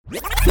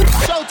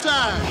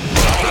halftime.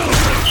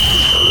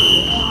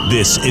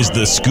 This is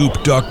the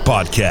Scoop Duck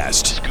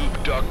Podcast.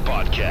 Scoop Duck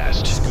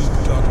Podcast.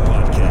 Scoop Duck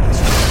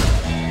Podcast.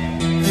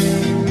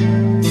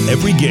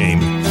 Every game.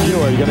 He's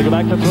going to go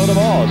back to throw the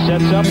ball.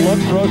 Sets up,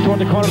 looks, throws toward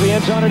the corner of the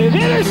end zone. It is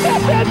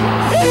intercepted!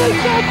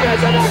 Intercepted!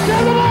 The next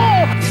of the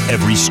ball!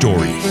 Every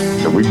story.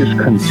 If we just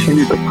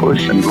continue to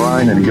push and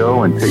grind and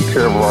go and take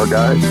care of our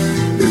guys,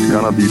 it's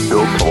going to be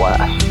built to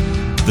last.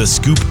 The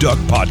Scoop Duck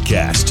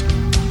Podcast.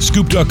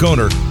 Scoop Duck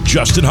owner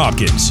Justin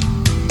Hopkins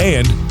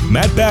and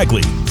Matt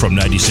Bagley from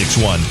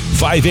 96.1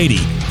 580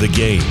 The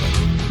Game.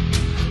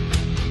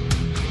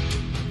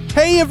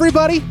 Hey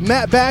everybody,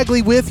 Matt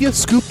Bagley with you,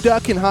 Scoop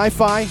Duck and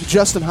Hi-Fi.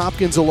 Justin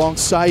Hopkins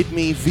alongside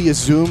me via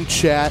Zoom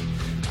chat.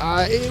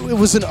 It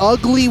was an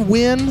ugly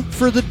win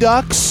for the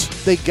Ducks.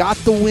 They got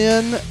the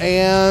win,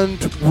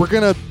 and we're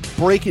going to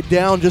break it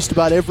down just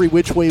about every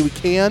which way we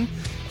can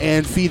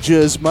and feed you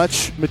as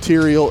much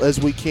material as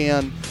we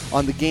can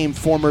on the game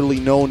formerly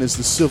known as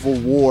the Civil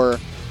War.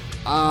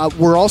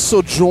 We're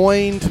also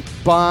joined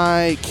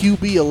by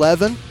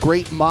QB11,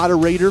 great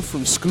moderator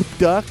from Scoop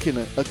Duck, and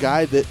a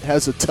guy that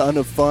has a ton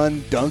of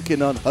fun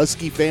dunking on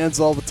Husky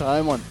fans all the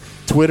time on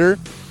Twitter.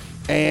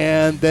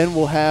 And then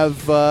we'll have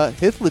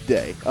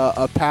Hythloday,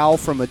 a pal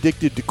from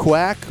Addicted to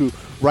Quack, who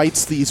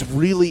writes these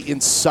really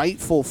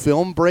insightful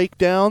film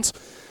breakdowns.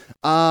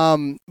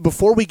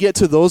 Before we get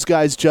to those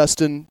guys,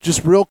 Justin,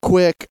 just real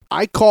quick,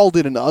 I called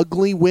it an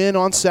ugly win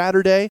on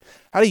Saturday.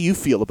 How do you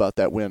feel about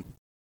that win?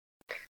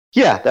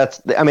 Yeah, that's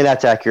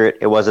accurate.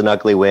 It was an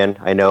ugly win.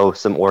 I know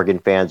some Oregon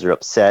fans are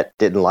upset,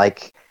 didn't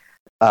like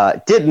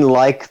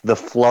the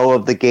flow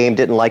of the game,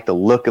 didn't like the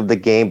look of the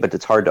game, but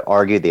it's hard to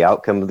argue the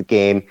outcome of the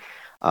game.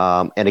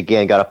 And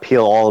again, got to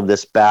peel all of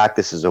this back.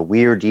 This is a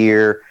weird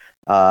year.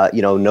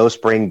 No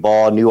spring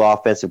ball, new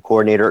offensive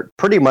coordinator,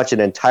 pretty much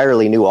an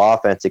entirely new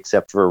offense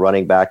except for a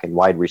running back and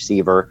wide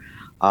receiver,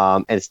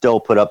 and still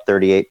put up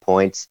 38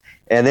 points.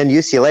 And then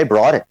UCLA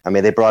brought it. I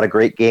mean, they brought a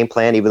great game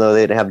plan, even though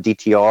they didn't have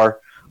DTR.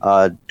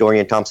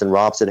 Dorian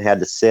Thompson-Robinson had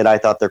to sit. I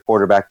thought their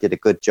quarterback did a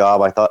good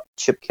job. I thought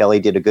Chip Kelly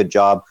did a good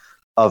job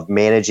of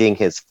managing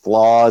his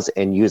flaws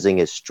and using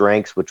his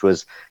strengths, which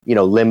was,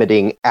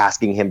 limiting,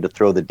 asking him to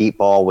throw the deep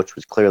ball, which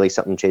was clearly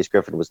something Chase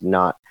Griffin was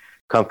not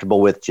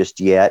comfortable with just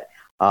yet,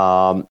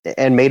 and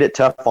made it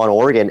tough on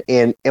Oregon.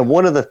 And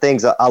one of the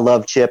things I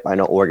love Chip, I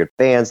know Oregon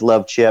fans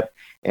love Chip,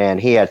 and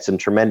he had some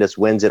tremendous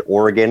wins at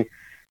Oregon.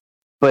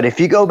 But if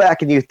you go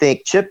back and you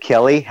think Chip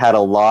Kelly had a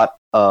lot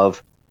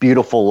of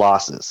beautiful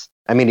losses.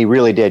 I mean, he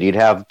really did. You'd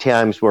have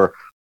times where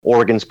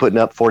Oregon's putting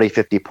up 40,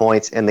 50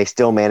 points, and they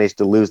still managed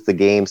to lose the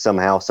game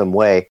somehow, some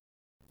way.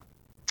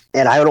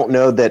 And I don't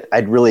know that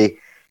I'd really,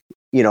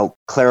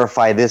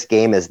 clarify this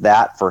game as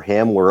that for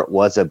him, where it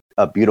was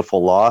a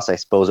beautiful loss. I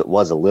suppose it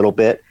was a little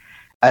bit,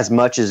 as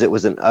much as it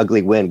was an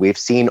ugly win. We've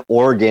seen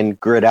Oregon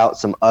grit out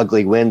some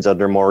ugly wins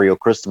under Mario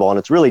Cristobal, and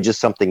it's really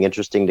just something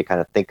interesting to kind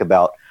of think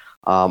about.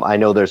 I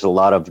know there's a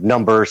lot of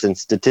numbers and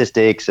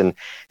statistics and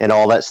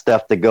all that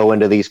stuff that go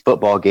into these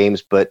football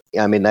games, but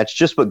I mean, that's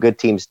just what good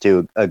teams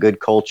do. A good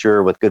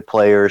culture with good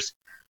players,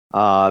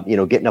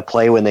 getting a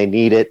play when they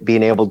need it,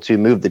 being able to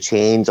move the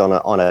chains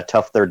on a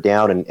tough third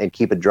down and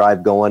keep a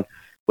drive going,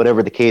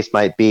 whatever the case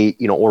might be.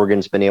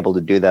 Oregon's been able to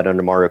do that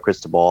under Mario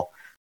Cristobal.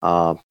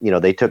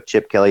 They took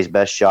Chip Kelly's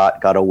best shot,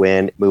 got a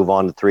win, move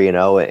on to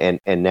 3-0,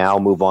 and now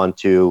move on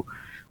to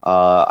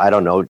I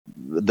don't know.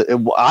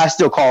 I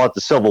still call it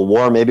the Civil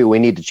War. Maybe we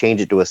need to change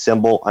it to a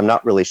symbol. I'm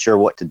not really sure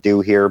what to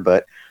do here,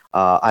 but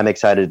I'm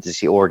excited to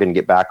see Oregon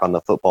get back on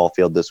the football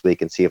field this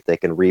week and see if they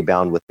can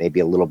rebound with maybe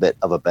a little bit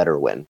of a better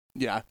win.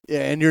 Yeah,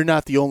 and you're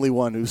not the only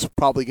one who's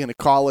probably going to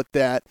call it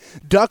that.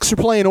 Ducks are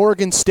playing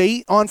Oregon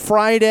State on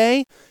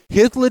Friday.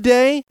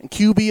 Hythloday and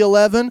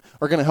QB11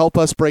 are going to help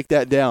us break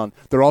that down.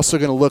 They're also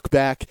going to look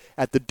back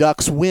at the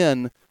Ducks'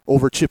 win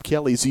over Chip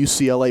Kelly's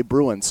UCLA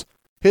Bruins.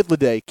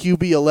 Hythloday,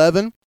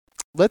 QB11.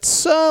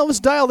 Let's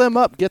dial them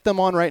up, get them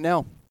on right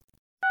now.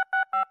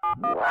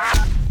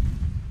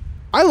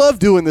 I love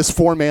doing this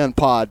four-man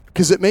pod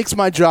because it makes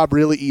my job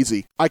really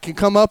easy. I can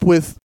come up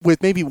with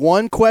maybe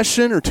one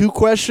question or two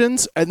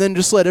questions and then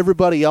just let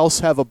everybody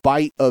else have a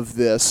bite of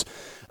this.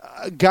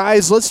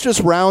 Guys, let's just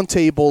round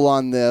table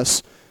on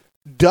this.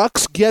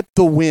 Ducks get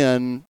the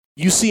win.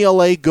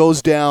 UCLA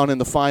goes down in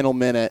the final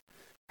minute.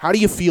 How do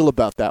you feel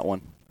about that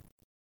one?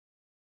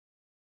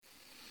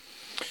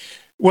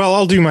 Well,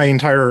 I'll do my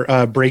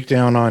entire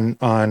breakdown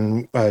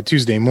on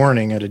Tuesday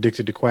morning at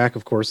Addicted to Quack,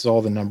 of course,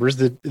 all the numbers.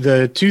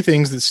 The two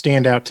things that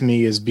stand out to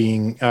me as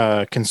being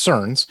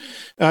concerns,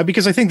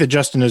 because I think that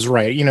Justin is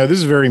right. This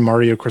is a very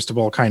Mario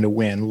Cristobal kind of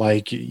win.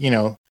 Like,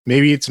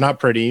 maybe it's not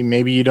pretty.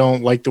 Maybe you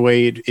don't like the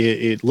way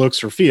it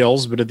looks or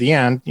feels, but at the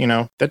end,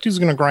 that dude's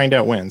going to grind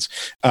out wins.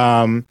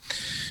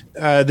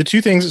 The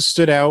two things that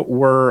stood out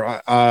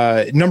were,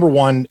 number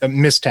one,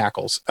 missed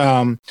tackles.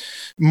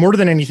 More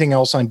than anything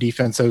else on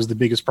defense, that was the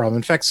biggest problem.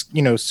 In fact,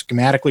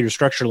 schematically or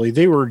structurally,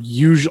 they were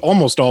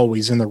almost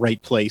always in the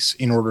right place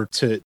in order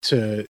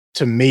to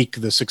to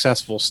make the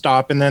successful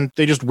stop, and then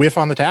they just whiff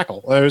on the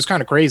tackle. It was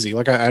kind of crazy.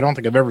 Like I don't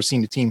think I've ever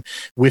seen a team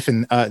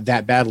whiffing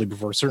that badly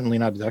before. Certainly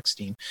not the Ducks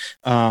team.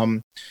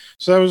 So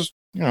that was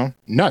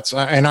nuts.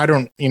 And I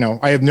don't,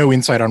 I have no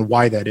insight on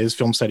why that is.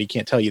 Film study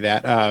can't tell you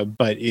that,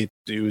 but it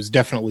was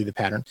definitely the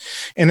pattern.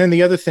 And then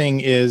the other thing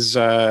is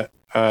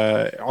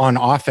on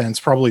offense,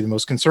 probably the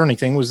most concerning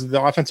thing was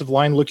the offensive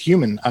line looked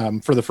human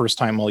for the first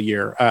time all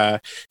year.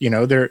 I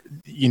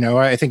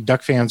think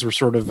Duck fans were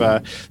sort of,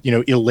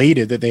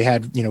 elated that they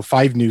had,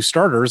 5 new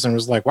starters, and it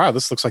was like, wow,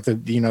 this looks like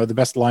the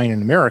best line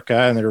in America,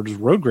 and they're just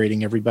road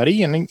grading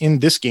everybody. And in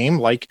this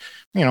game,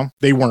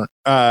 they weren't.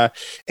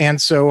 And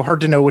so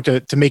hard to know what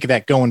to make of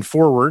that going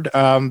forward.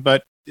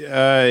 But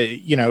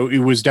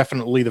it was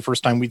definitely the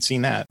first time we'd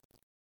seen that.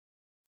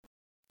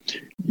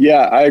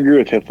 Yeah, I agree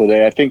with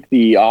Hifliday. I think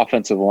the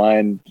offensive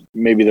line,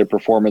 maybe their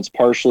performance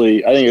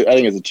partially, I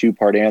think it's a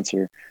 2-part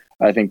answer.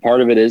 I think part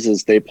of it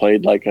is they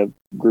played like a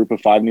group of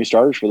 5 new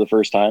starters for the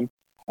first time.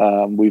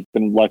 We've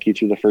been lucky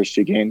through the first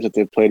 2 games that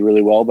they've played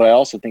really well, but I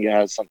also think it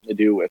has something to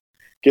do with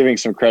giving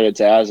some credit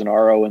to Az and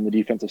Aro and the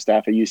defensive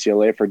staff at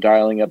UCLA for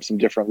dialing up some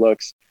different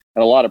looks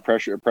and a lot of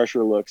pressure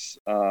looks.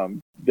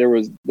 There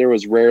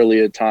was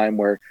rarely a time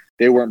where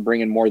they weren't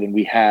bringing more than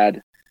we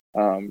had.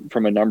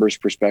 From a numbers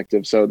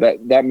perspective. So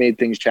that made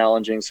things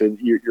challenging. So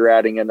you're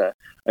adding in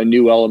a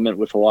new element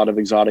with a lot of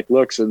exotic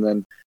looks, and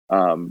then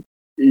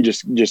you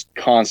just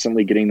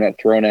constantly getting that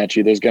thrown at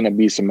you. There's going to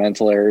be some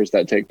mental errors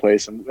that take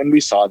place. And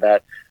we saw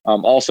that.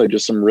 Also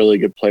just some really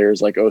good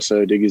players like Osa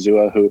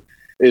Odigizua, who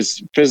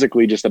is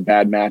physically just a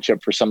bad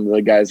matchup for some of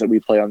the guys that we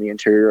play on the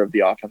interior of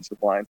the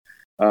offensive line.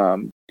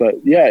 But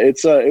yeah,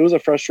 it was a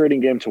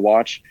frustrating game to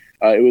watch.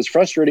 It was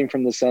frustrating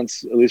from the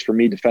sense, at least for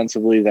me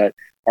defensively, that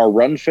our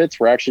run fits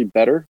were actually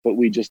better, but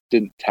we just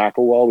didn't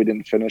tackle well. We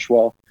didn't finish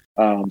well.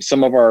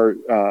 Some of our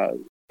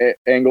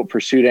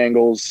pursuit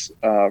angles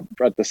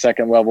at the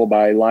second level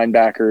by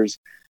linebackers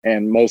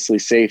and mostly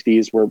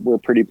safeties were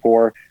pretty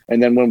poor.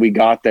 And then when we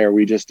got there,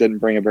 we just didn't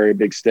bring a very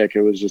big stick.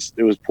 It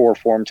was poor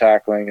form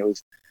tackling. It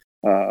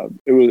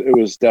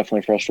was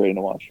definitely frustrating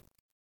to watch.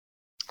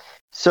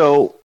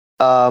 So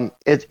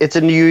it's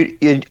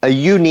a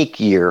unique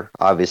year,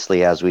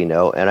 obviously, as we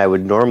know, and I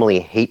would normally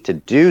hate to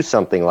do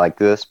something like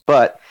this,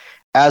 but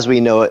as we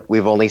know it,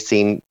 we've only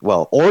seen,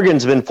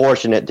 Oregon's been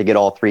fortunate to get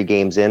all 3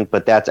 games in,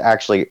 but that's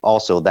actually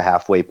also the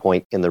halfway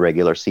point in the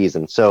regular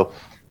season. So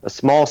a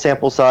small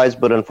sample size,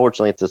 but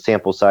unfortunately it's the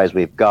sample size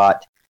we've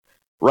got.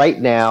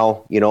 Right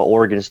now,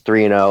 Oregon's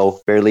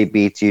 3-0, barely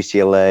beats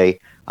UCLA,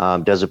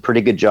 does a pretty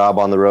good job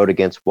on the road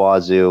against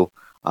Wazoo,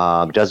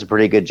 does a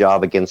pretty good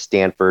job against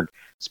Stanford.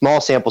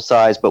 Small sample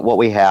size, but what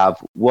we have,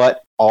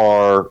 what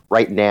are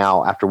right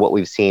now, after what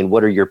we've seen,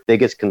 what are your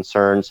biggest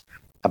concerns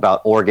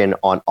about Oregon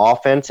on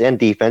offense and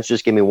defense?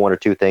 Just give me 1 or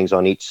 2 things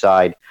on each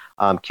side.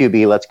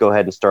 QB, let's go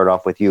ahead and start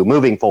off with you.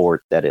 Moving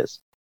forward, that is.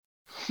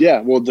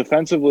 Yeah, well,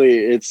 defensively,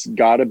 it's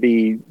got to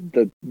be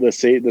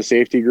the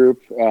safety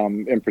group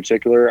in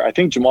particular. I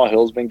think Jamal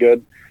Hill's been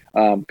good.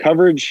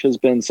 Coverage has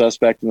been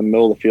suspect in the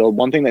middle of the field.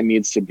 One thing that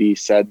needs to be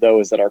said, though,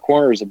 is that our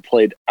corners have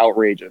played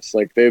outrageous.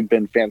 Like, they've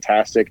been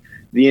fantastic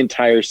the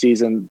entire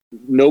season.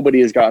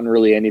 Nobody has gotten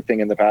really anything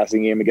in the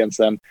passing game against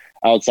them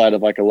outside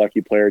of like a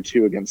lucky play or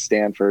 2 against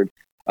Stanford.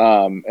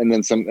 And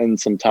then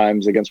some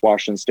times against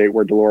Washington State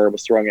where Delora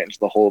was throwing it into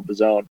the hole of the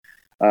zone.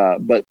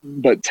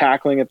 But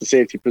tackling at the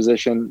safety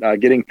position,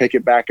 getting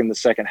Pickett back in the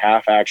second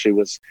half actually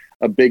was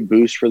a big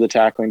boost for the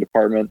tackling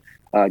department.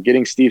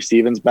 Getting Steve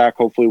Stevens back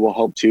hopefully will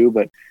help too,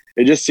 but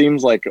it just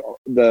seems like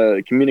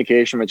the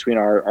communication between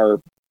our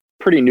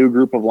pretty new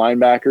group of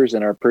linebackers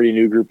and our pretty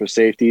new group of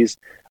safeties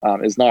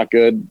is not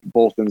good,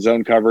 both in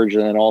zone coverage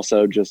and then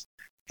also just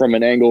from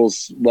an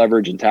angles,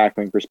 leverage, and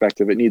tackling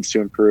perspective. It needs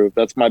to improve.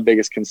 That's my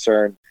biggest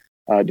concern.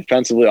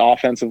 Defensively,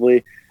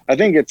 offensively, I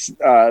think it's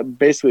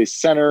basically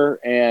center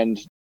and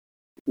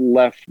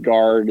left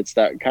guard. It's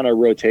that kind of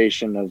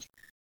rotation of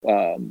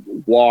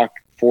Walk,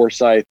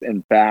 Forsyth,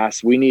 and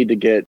Bass. We need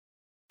to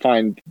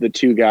find the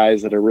 2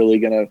 guys that are really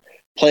going to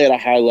play at a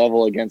high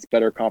level against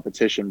better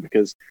competition,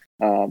 because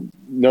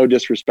no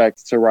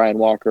disrespect to Ryan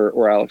Walker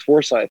or Alex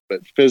Forsyth,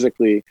 but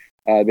physically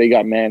they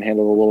got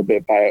manhandled a little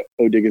bit by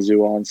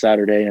Odigizua on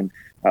Saturday, and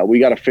we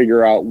got to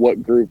figure out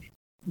what group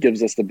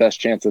gives us the best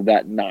chance of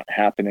that not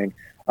happening.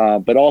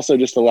 But also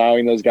just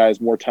allowing those guys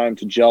more time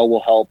to gel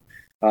will help.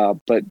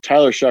 But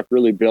Tyler Shuck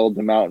really bailed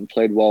them out and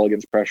played well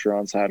against pressure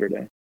on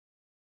Saturday.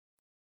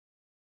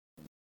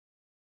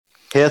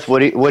 Hith, what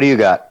do you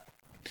got?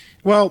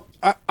 Well,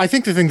 I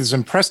think the thing that's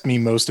impressed me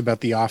most about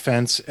the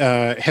offense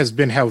has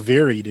been how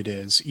varied it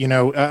is.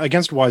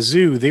 Against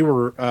Wazoo, they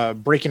were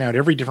breaking out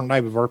every different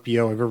type of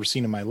RPO I've ever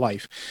seen in my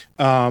life.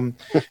 And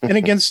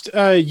against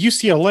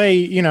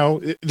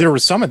UCLA, there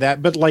was some of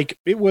that, but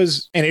it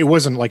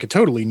wasn't like a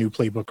totally new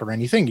playbook or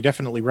anything. You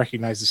definitely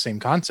recognize the same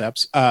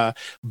concepts,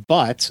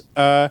 but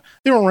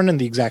they were running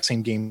the exact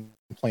same game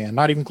plan.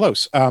 Not even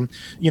close. I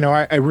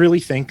really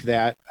think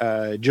that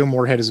Joe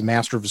Moorhead is a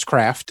master of his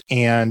craft,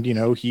 and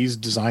he's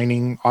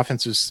designing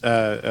offensive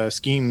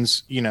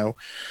schemes,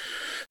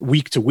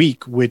 week to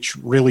week, which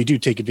really do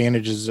take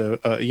advantages of,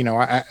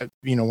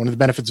 one of the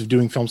benefits of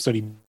doing film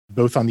study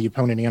both on the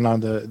opponent and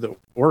on the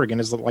Oregon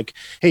is that, like,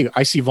 hey,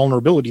 I see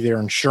vulnerability there,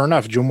 and sure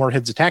enough, Joe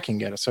Moorhead's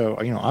attacking it. So,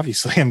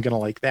 obviously I'm going to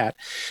like that.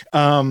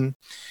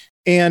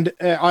 And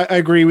I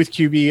agree with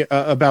QB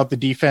about the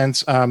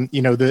defense.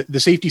 The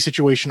safety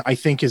situation, I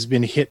think, has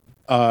been hit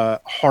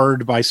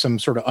hard by some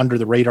sort of under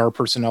the radar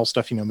personnel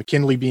stuff.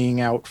 McKinley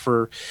being out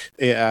for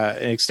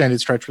an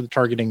extended stretch with the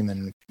targeting,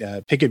 and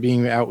then Pickett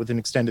being out with an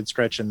extended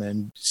stretch, and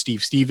then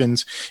Steve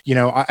Stevens.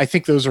 I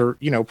think those are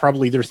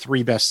probably their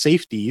three best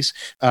safeties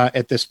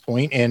at this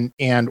point.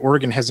 And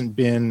Oregon hasn't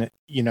been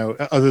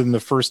other than the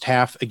first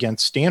half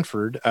against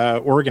Stanford,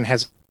 Oregon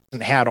hasn't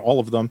had all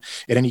of them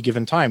at any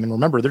given time. And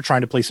remember, they're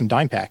trying to play some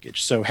dime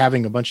package, so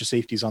having a bunch of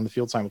safeties on the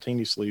field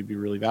simultaneously would be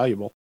really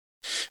valuable.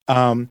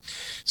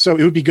 So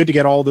it would be good to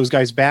get all of those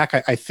guys back.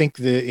 I think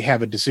they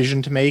have a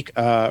decision to make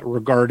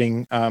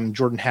regarding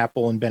Jordan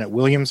Happel and Bennett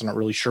Williams. I'm not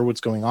really sure what's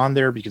going on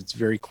there, because it's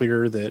very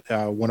clear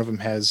that one of them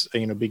has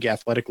big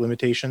athletic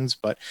limitations,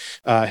 but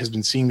has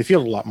been seeing the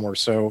field a lot more.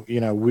 So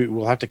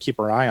we'll have to keep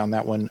our eye on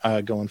that one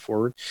going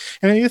forward.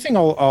 And the other thing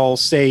I'll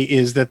say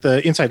is that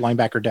the inside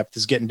linebacker depth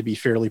is getting to be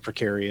fairly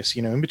precarious.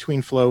 In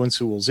between Flo and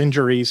Sewell's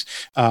injuries,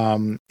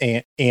 and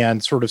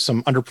sort of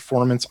some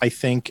underperformance, I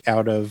think,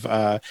 out of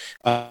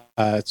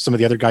some of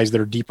the other guys that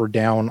are deeper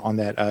down on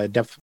that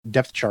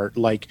depth chart.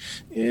 Like,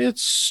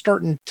 it's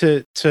starting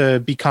to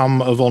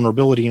become a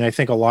vulnerability. And I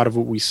think a lot of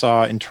what we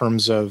saw in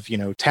terms of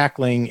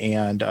tackling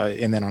and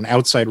then on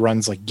outside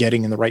runs, like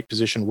getting in the right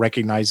position,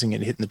 recognizing it,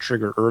 and hitting the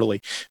trigger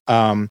early.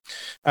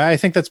 I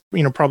think that's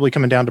probably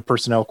coming down to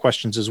personnel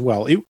questions as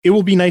well. It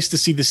will be nice to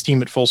see this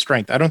team at full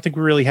strength. I don't think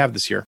we really have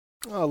this year.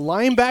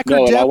 Linebacker No,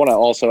 depth. and I want to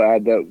also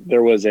add that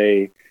there was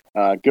a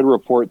good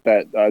report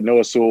that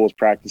Noah Sewell was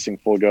practicing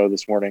full go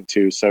this morning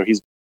too. So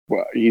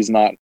he's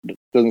not,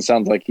 doesn't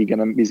sound like he's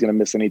gonna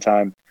miss any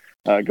time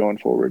going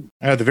forward.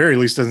 At the very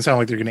least, doesn't sound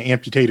like they're going to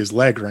amputate his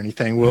leg or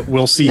anything.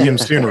 We'll see him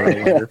sooner or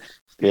later.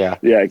 Yeah,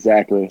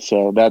 exactly.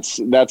 So that's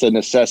a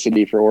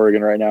necessity for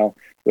Oregon right now.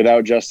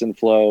 Without Justin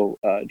Flo,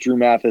 Drew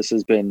Mathis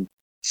has been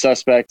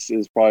suspect,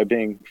 is probably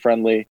being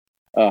friendly.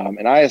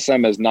 And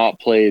ISM has not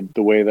played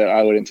the way that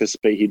I would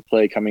anticipate he'd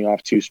play coming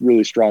off 2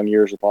 really strong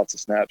years with lots of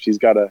snaps. He's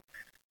got to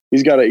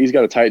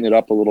tighten it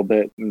up a little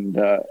bit, and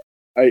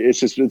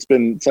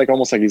it's like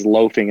almost like he's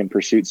loafing in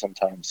pursuit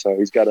sometimes. So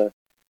he's got to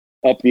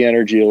up the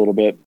energy a little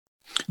bit.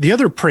 The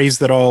other praise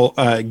that I'll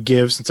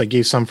give, since I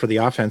gave some for the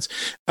offense,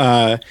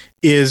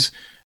 is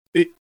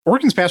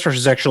Oregon's pass rush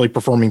is actually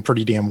performing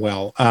pretty damn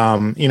well. I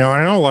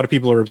know a lot of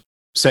people are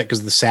upset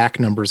because the sack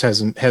numbers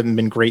haven't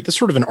been great. That's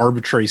sort of an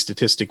arbitrary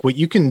statistic. What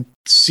you can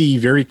see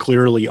very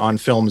clearly on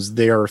film is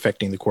they are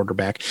affecting the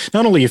quarterback,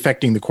 not only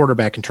affecting the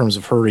quarterback in terms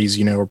of hurries,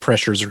 or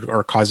pressures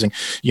are causing,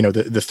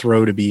 the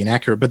throw to be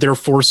inaccurate, but they're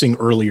forcing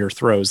earlier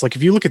throws. Like,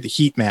 if you look at the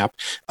heat map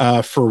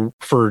for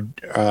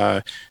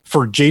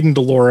Jaden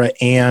DeLora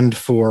and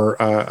for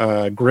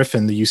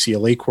Griffin, the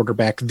UCLA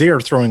quarterback, they are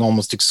throwing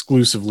almost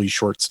exclusively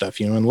short stuff,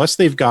 unless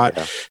they've got,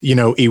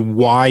 a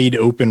wide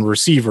open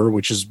receiver,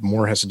 which is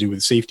more has to do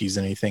with safeties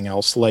than anything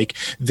else. Like,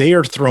 they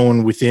are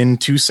throwing within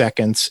 2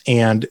 seconds,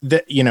 and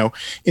that,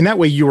 in that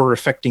way you are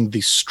affecting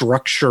the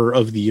structure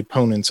of the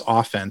opponent's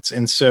offense.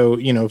 And so,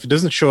 if it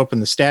doesn't show up in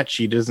the stat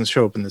sheet, it doesn't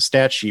show up in the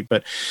stat sheet,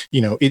 but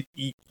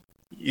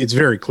it's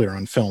very clear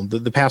on film.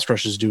 The pass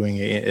rush is doing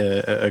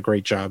a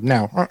great job.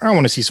 Now, I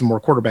want to see some more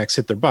quarterbacks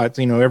hit their butts.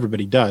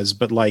 Everybody does,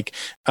 but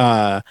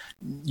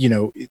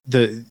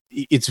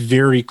it's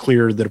very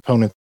clear that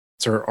opponents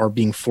are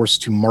being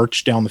forced to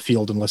march down the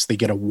field unless they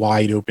get a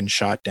wide open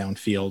shot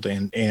downfield,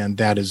 and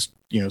that is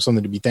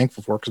something to be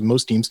thankful for, because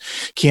most teams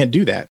can't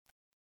do that.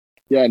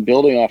 Yeah, and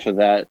building off of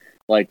that,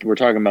 like we're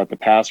talking about the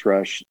pass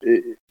rush,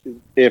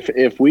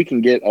 if we can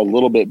get a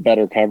little bit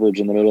better coverage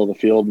in the middle of the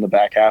field in the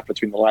back half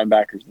between the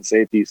linebackers and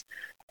safeties,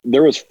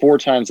 there was 4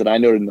 times that I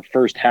noted in the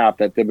first half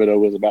that Thibodeau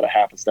was about a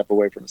half a step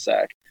away from a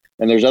sack.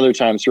 And there's other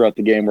times throughout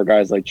the game where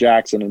guys like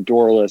Jackson and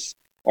Dorless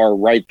are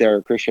right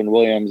there, Christian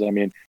Williams. I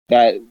mean,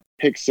 that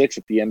pick 6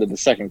 at the end of the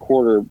second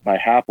quarter by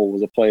Happel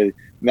was a play,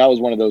 and that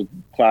was one of those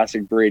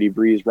classic Brady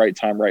Breeze right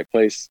time, right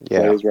place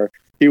plays where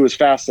he was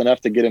fast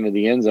enough to get into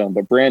the end zone,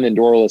 but Brandon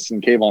Dorless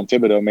and Kayvon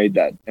Thibodeau made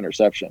that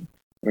interception.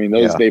 I mean,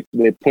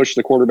 they pushed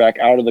the quarterback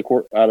out of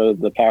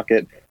the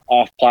pocket,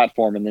 off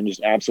platform, and then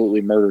just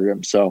absolutely murdered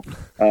him. So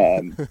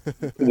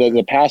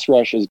the pass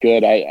rush is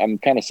good. I'm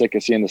kind of sick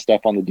of seeing the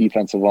stuff on the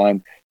defensive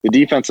line. The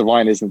defensive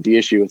line isn't the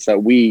issue. It's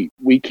that we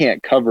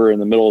can't cover in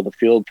the middle of the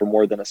field for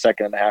more than a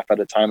second and a half at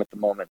a time at the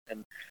moment.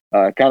 And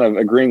kind of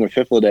agreeing with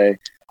Fifliday,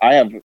 I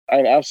have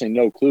absolutely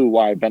no clue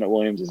why Bennett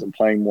Williams isn't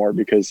playing more,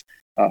 because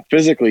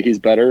physically he's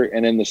better.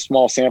 And in the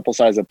small sample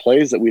size of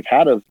plays that we've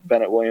had of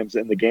Bennett Williams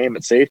in the game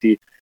at safety,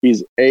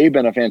 he's A,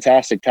 been a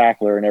fantastic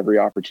tackler in every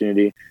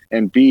opportunity,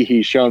 and B,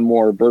 he's shown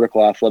more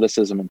vertical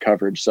athleticism and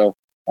coverage. So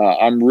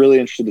I'm really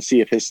interested to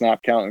see if his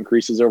snap count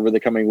increases over the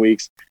coming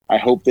weeks. I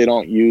hope they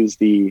don't use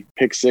the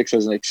pick six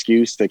as an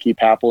excuse to keep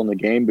Happel in the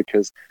game,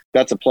 because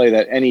that's a play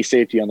that any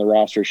safety on the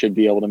roster should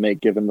be able to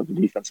make given what the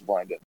defensive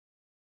line did.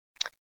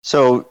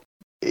 So,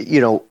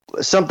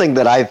 something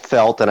that I've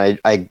felt, and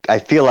I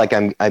feel like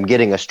I'm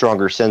getting a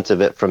stronger sense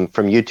of it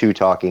from you two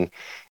talking,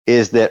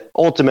 is that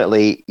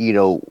ultimately,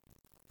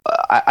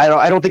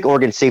 I don't think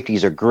Oregon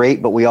safeties are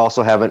great, but we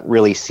also haven't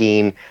really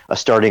seen a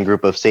starting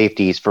group of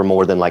safeties for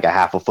more than like a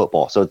half of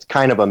football. So it's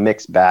kind of a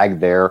mixed bag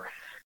there.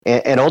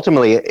 And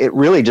ultimately, it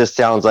really just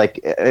sounds like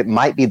it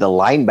might be the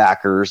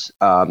linebackers,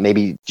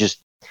 maybe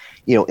just,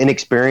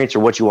 inexperience or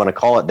what you want to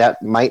call it.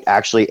 That might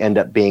actually end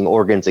up being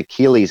Oregon's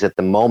Achilles at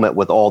the moment,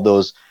 with all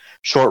those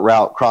short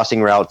route,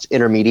 crossing routes,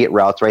 intermediate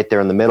routes right there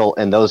in the middle,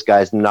 and those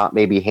guys not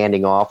maybe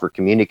handing off or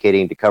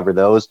communicating to cover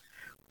those.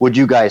 Would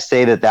you guys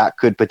say that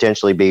could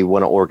potentially be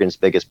one of Oregon's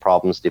biggest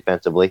problems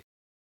defensively?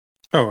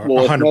 Oh,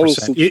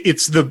 100%.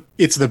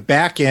 It's the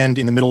back end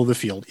in the middle of the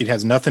field. It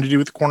has nothing to do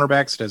with the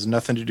cornerbacks. It has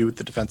nothing to do with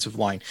the defensive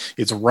line.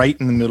 It's right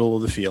in the middle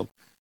of the field.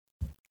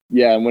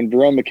 Yeah, and when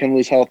Jerome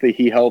McKinley's healthy,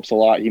 he helps a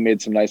lot. He made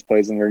some nice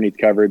plays underneath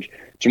coverage.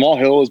 Jamal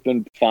Hill has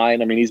been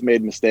fine. I mean, he's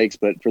made mistakes,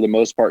 but for the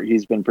most part,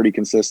 he's been pretty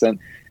consistent.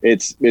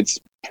 It's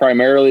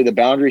primarily the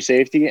boundary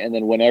safety, and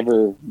then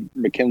whenever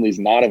McKinley's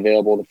not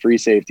available, the free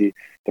safety.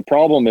 The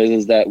problem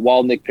is that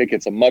while Nick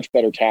Pickett's a much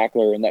better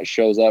tackler, and that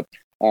shows up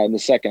in the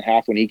second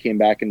half when he came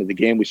back into the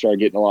game, we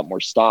started getting a lot more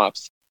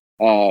stops.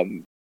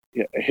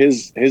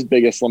 His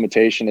biggest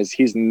limitation is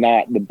he's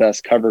not the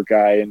best cover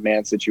guy in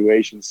man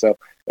situations. So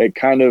it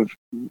kind of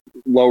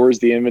lowers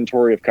the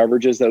inventory of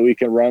coverages that we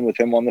can run with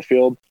him on the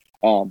field.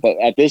 But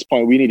at this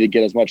point, we need to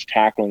get as much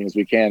tackling as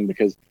we can,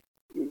 because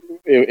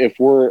if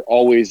we're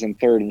always in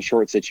third and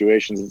short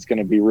situations, it's going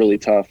to be really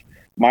tough.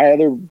 My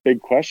other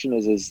big question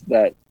is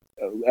that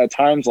at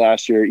times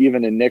last year,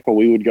 even in nickel,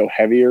 we would go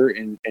heavier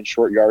in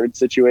short yardage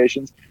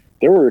situations.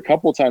 There were a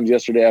couple of times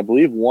yesterday, I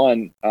believe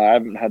one, I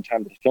haven't had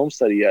time to film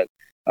study yet.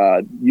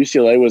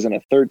 UCLA was in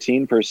a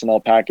 13 personnel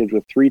package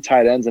with 3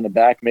 tight ends in the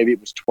back. Maybe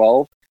it was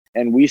 12.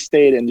 And we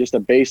stayed in just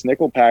a base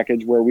nickel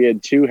package where we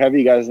had 2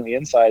 heavy guys on the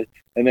inside,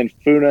 and then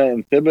Funa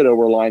and Thibodeau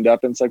were lined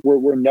up. And it's like,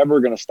 we're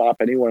never going to stop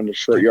anyone in a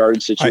short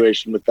yardage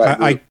situation with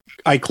that.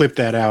 I clipped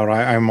that out.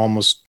 I'm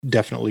almost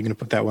definitely going to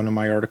put that one in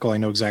my article. I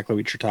know exactly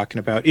what you're talking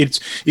about.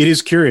 It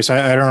is curious.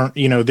 I don't,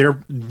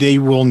 they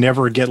will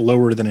never get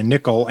lower than a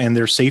nickel, and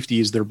their safety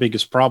is their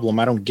biggest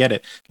problem. I don't get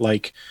it.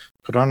 Like,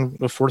 put on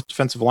a 4th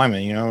defensive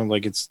lineman,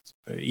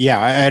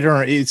 I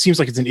don't, it seems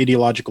like it's an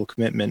ideological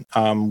commitment,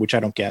 which I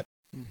don't get.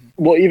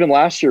 Well, even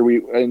last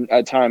year,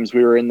 at times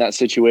we were in that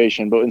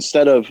situation, but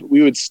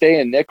we would stay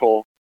in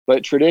nickel,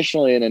 but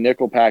traditionally in a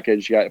nickel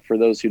package, for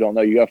those who don't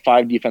know, you have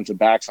 5 defensive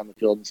backs on the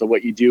field. And so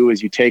what you do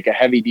is you take a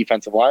heavy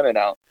defensive lineman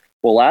out.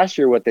 Well, last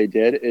year, what they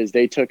did is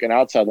they took an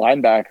outside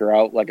linebacker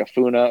out, like a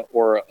Funa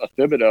or a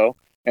Thibodeau,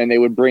 and they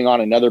would bring on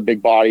another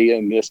big body.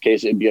 In this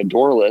case, it'd be a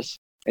Dorless.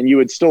 And you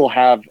would still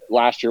have,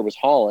 last year was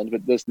Holland,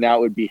 but now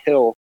it would be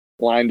Hill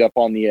lined up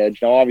on the edge.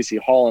 Now, obviously,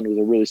 Holland was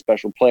a really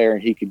special player,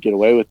 and he could get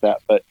away with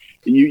that. But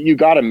you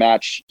got to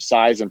match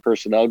size and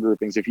personnel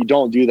groupings. If you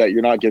don't do that,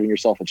 you're not giving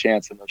yourself a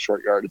chance in those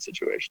short yardage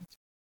situations.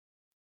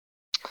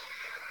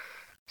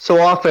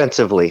 So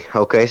offensively,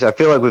 okay, so I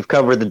feel like we've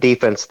covered the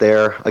defense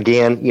there.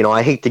 Again,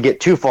 I hate to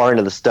get too far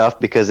into the stuff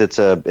because it's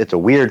a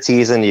weird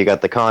season. You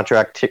got the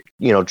contract,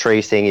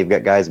 tracing. You've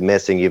got guys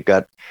missing. You've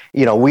got,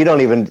 we don't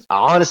even,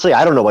 honestly,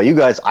 I don't know about you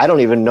guys. I don't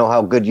even know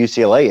how good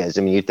UCLA is.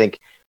 I mean, you think,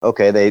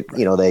 okay,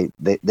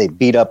 they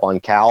beat up on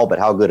Cal, but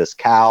how good is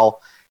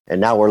Cal? And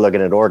now we're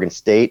looking at Oregon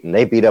State, and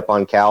they beat up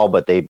on Cal,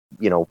 but they,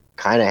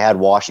 kind of had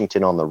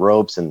Washington on the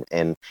ropes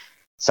and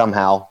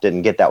somehow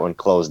didn't get that one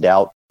closed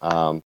out.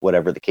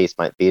 Whatever the case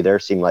might be, there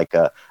seemed like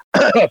a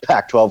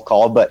Pac-12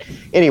 call. But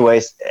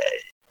anyways,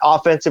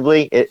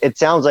 offensively, it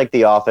sounds like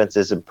the offense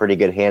is in pretty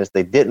good hands.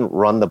 They didn't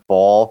run the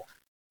ball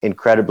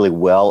incredibly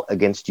well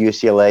against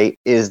UCLA.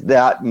 Is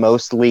that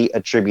mostly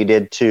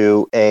attributed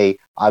to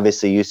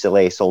obviously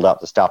UCLA sold out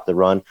to stop the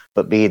run,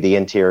 but B, the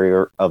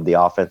interior of the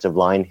offensive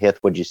line? Hith,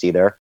 what'd you see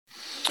there?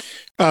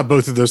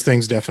 Both of those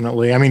things,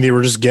 definitely. I mean, they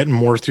were just getting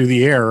more through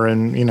the air,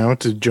 and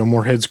to Joe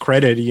Moorhead's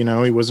credit, he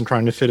wasn't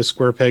trying to fit a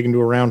square peg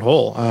into a round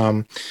hole.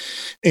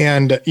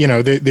 And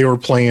they were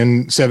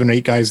playing 7 or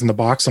 8 guys in the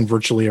box on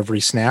virtually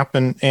every snap,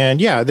 and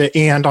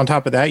on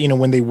top of that,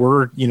 when they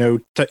were,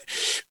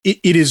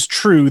 it is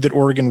true that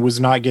Oregon was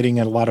not getting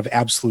a lot of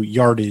absolute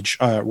yardage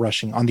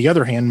rushing. On the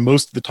other hand,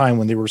 most of the time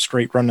when they were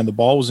straight running the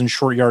ball was in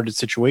short yardage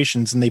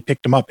situations, and they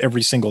picked them up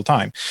every single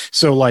time.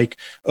 So like,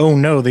 oh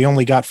no, they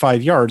only got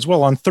 5 yards.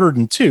 Well, on 3rd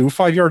and 2,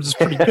 5 yards is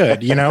pretty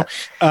good,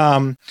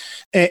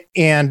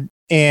 and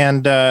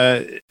And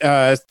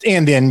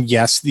then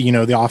yes,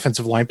 the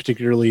offensive line,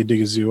 particularly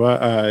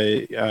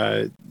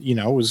Odighizuwa,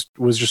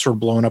 was just sort of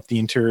blowing up the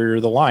interior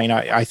of the line.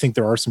 I think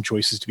there are some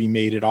choices to be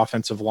made at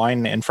offensive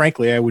line, and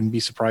frankly, I wouldn't be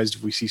surprised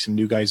if we see some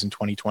new guys in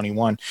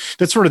 2021.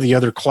 That's sort of the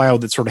other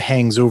cloud that sort of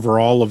hangs over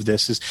all of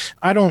this. Is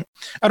I don't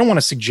want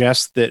to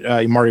suggest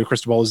that Mario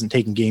Cristobal isn't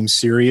taking games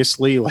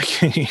seriously. Like,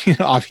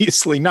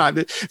 obviously not.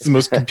 He's the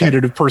most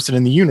competitive person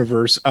in the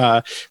universe,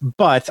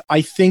 but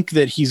I think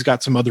that he's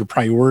got some other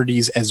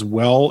priorities as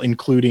well,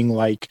 including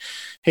like,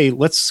 hey,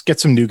 let's get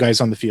some new guys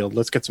on the field.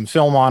 Let's get some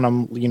film on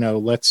them.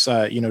 Let's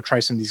try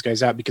some of these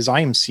guys out, because I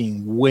am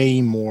seeing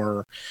way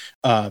more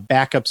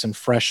backups and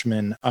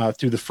freshmen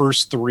through the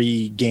first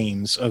 3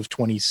 games of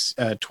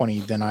 2020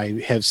 than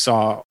I have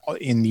saw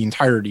in the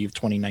entirety of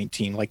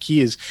 2019. Like,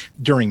 he is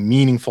during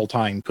meaningful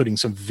time putting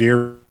some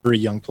very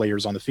young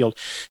players on the field,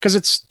 because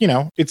it's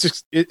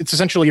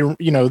essentially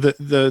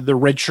the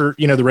red shirt,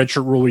 the red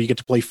shirt rule where you get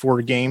to play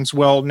 4 games.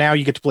 Well, now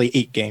you get to play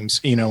 8 games,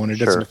 and it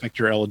doesn't affect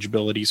your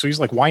eligibility. So he's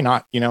like, why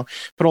not,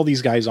 put all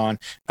these guys on.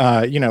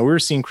 We were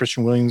seeing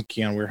Christian Williams,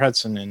 Keanu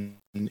Ware-Hudson,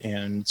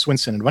 and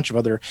Swinson, and a bunch of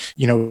other,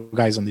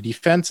 guys on the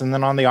defense. And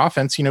then on the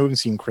offense, we've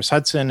seen Chris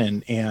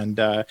Hudson and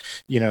a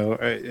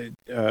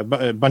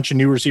bunch of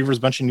new receivers,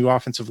 a bunch of new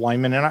offensive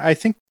linemen. And I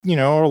think, a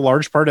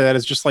large part of that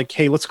is just like,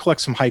 hey, let's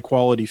collect some high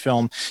quality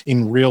film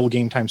in real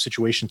game time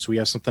situations, so we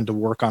have something to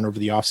work on over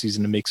the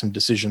offseason to make some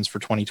decisions for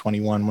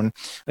 2021, when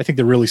I think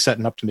they're really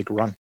setting up to make a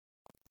run.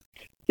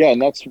 Yeah,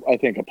 and that's, I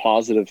think, a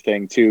positive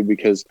thing too,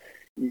 because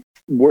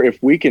if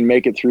we can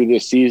make it through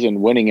this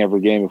season winning every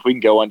game, if we can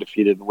go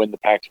undefeated and win the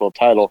Pac-12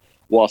 title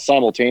while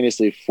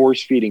simultaneously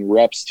force-feeding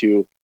reps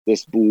to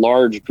this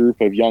large group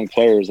of young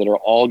players that are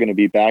all going to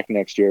be back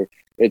next year,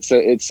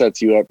 it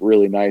sets you up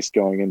really nice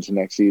going into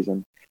next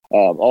season.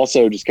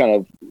 Also, just kind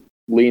of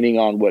leaning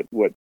on what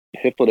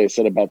Hifliday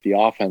said about the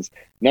offense,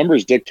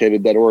 numbers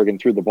dictated that Oregon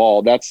threw the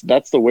ball. That's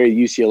the way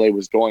UCLA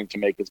was going to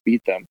make us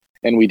beat them,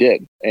 and we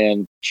did.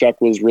 And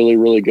Chuck was really,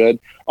 really good.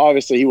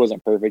 Obviously, he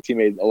wasn't perfect. He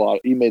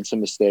made some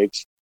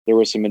mistakes. There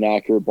were some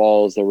inaccurate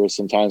balls. There were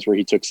some times where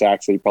he took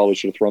sacks that he probably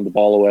should have thrown the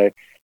ball away.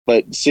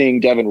 But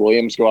seeing Devin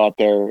Williams go out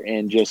there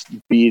and just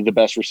be the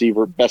best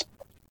receiver,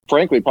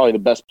 frankly, probably the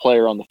best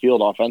player on the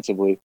field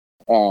offensively,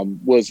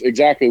 was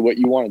exactly what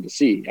you wanted to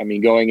see. I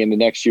mean, going into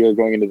next year,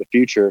 going into the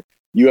future,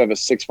 you have a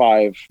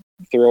 6'5"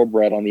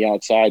 thoroughbred on the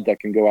outside that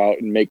can go out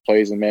and make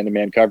plays in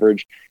man-to-man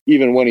coverage.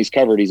 Even when he's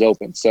covered, he's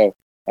open. So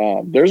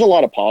there's a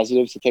lot of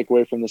positives to take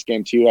away from this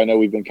game too. I know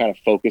we've been kind of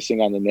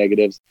focusing on the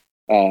negatives,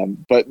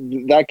 but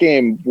that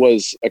game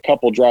was a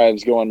couple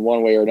drives going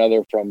one way or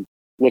another from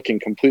looking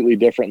completely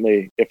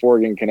differently if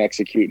Oregon can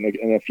execute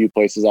in a few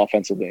places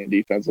offensively and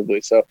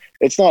defensively. So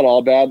it's not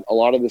all bad. A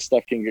lot of this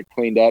stuff can get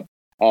cleaned up.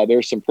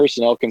 There's some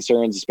personnel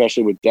concerns,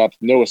 especially with depth.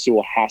 Noah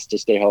Sewell has to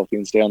stay healthy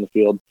and stay on the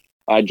field.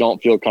 I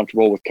don't feel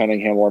comfortable with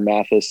Cunningham or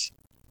Mathis.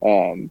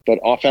 But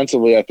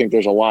offensively, I think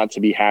there's a lot to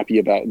be happy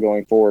about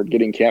going forward.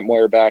 Getting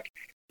Kampmoyer back,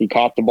 he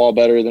caught the ball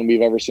better than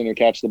we've ever seen him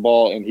catch the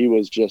ball, and he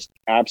was just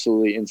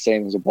absolutely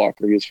insane as a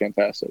blocker. He was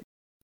fantastic.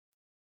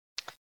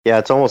 Yeah,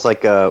 it's almost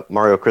like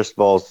Mario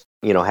Cristobal's,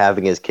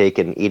 having his cake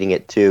and eating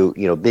it too,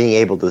 being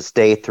able to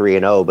stay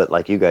 3-0, but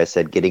like you guys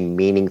said, getting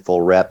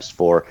meaningful reps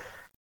for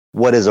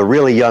what is a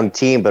really young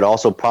team, but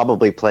also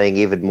probably playing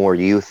even more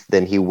youth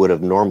than he would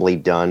have normally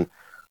done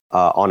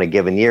on a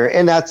given year.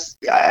 And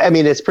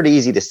it's pretty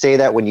easy to say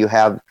that when you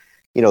have,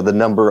 the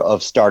number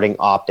of starting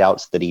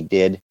opt-outs that he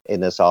did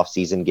in this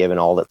offseason, given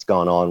all that's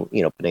gone on,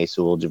 Penei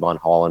Sewell, Javon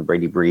Holland,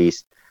 Brady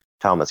Brees,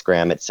 Thomas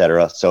Graham, et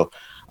cetera. So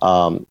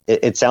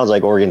it sounds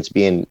like Oregon's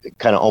being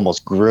kind of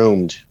almost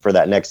groomed for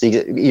that next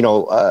season.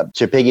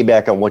 To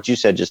piggyback on what you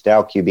said just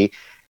now, QB,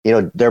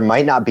 there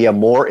might not be a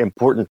more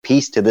important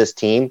piece to this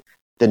team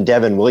than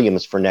Devin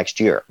Williams for next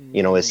year.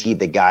 Is he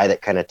the guy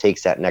that kind of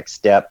takes that next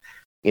step?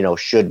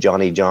 Should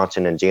Johnny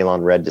Johnson and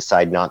Jalen Redd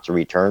decide not to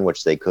return,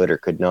 which they could or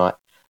could not,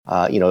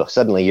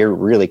 suddenly you're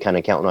really kind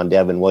of counting on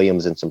Devin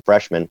Williams and some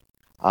freshmen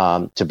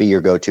to be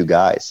your go-to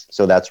guys.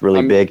 So that's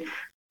really big.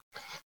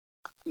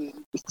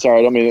 Sorry,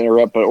 I don't mean to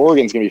interrupt, but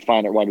Oregon's going to be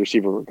fine at wide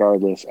receiver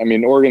regardless. I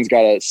mean, Oregon's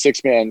got a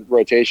 6-man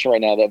rotation right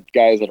now that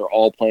guys that are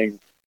all playing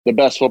the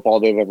best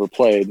football they've ever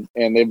played,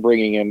 and they're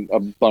bringing in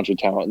a bunch of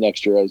talent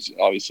next year, as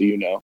obviously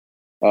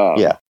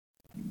yeah.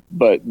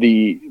 But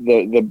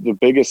the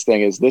biggest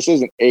thing is this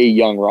isn't a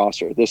young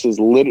roster. This is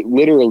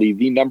literally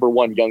the number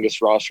one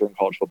youngest roster in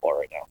college football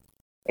right now.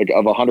 Like,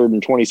 of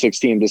 126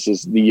 teams, this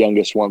is the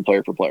youngest one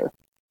player for player.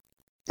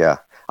 Yeah.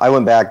 I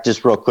went back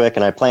just real quick,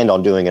 and I planned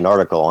on doing an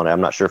article on it.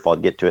 I'm not sure if I'll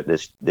get to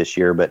it this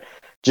year, but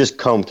just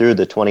comb through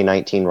the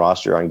 2019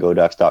 roster on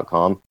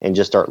GoDucks.com and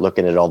just start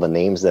looking at all the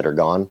names that are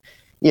gone.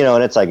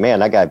 And it's like, man,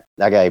 that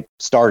guy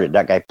started,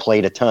 that guy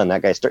played a ton,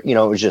 that guy it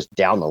was just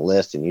down the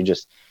list, and you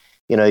just,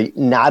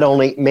 not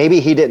only, maybe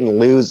he didn't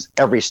lose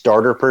every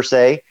starter per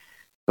se,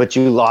 but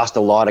you lost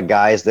a lot of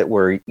guys that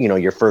were,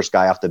 your first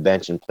guy off the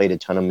bench and played a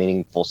ton of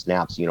meaningful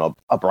snaps,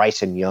 a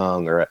Bryson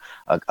Young or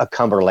a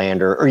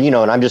Cumberlander or,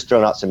 and I'm just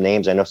throwing out some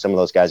names. I know some of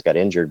those guys got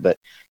injured, but,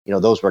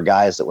 those were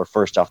guys that were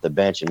first off the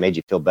bench and made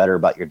you feel better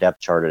about your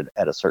depth chart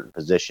at a certain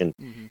position.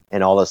 Mm-hmm.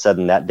 And all of a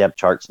sudden that depth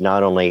chart's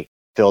not only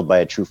filled by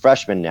a true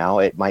freshman now,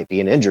 it might be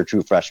an injured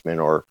true freshman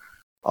or,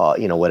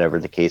 whatever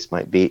the case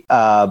might be.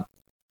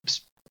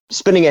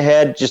 Spinning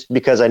ahead, just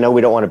because I know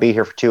we don't want to be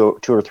here for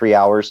two or 3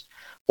 hours.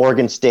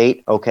 Oregon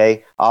State,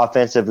 okay,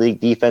 offensively,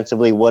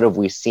 defensively, what have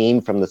we seen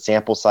from the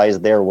sample size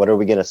there? What are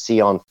we going to see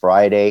on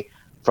Friday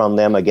from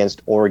them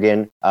against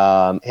Oregon?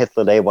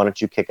 Hythloday, why don't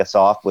you kick us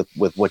off with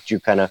what you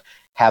kind of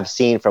have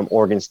seen from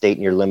Oregon State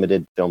in your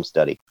limited film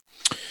study?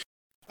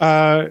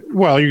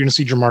 Well, you're going to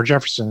see Jamar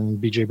Jefferson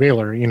and BJ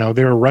Baylor.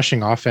 Their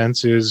rushing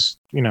offense is,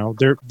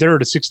 they're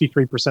at a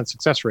 63%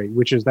 success rate,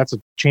 that's a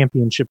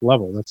championship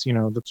level. That's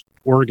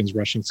Oregon's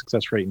rushing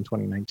success rate in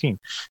 2019.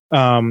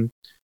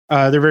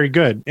 They're very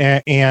good,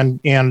 and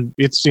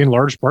it's in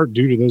large part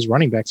due to those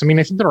running backs. I mean,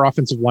 I think their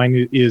offensive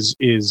line is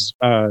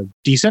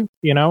decent,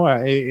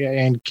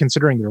 and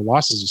considering their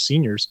losses of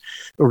seniors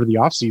over the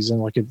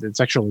offseason, it's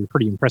actually a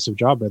pretty impressive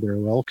job by their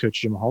OL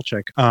coach Jim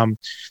Halchek.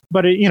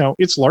 But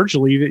it's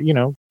largely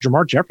that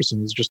Jamar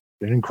Jefferson is just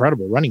an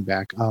incredible running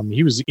back.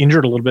 He was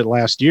injured a little bit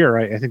last year.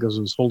 I think this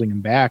was holding him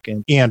back,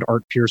 and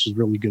Art Pierce was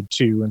really good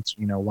too. And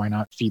why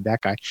not feed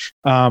that guy?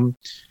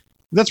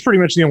 That's pretty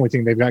much the only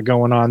thing they've got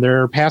going on.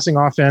 Their passing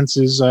offense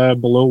is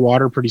below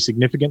water pretty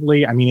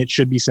significantly. I mean, it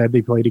should be said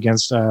they played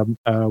against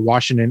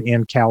Washington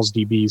and Cal's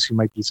DBs, who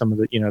might be some of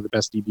the the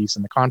best DBs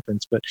in the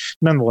conference. But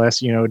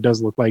nonetheless, it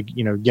does look like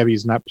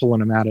Gebby's not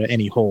pulling them out of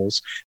any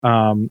holes.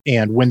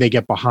 And when they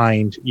get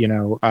behind,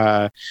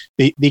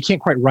 they can't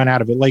quite run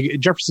out of it. Like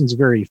Jefferson's a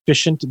very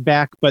efficient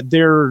back, but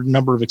their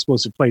number of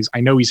explosive plays,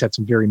 I know he's had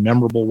some very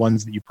memorable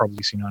ones that you've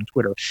probably seen on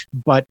Twitter,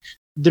 but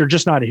they're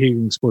just not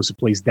hitting explosive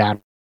plays that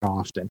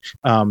often.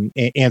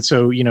 And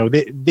so,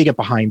 they get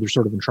behind, they're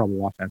sort of in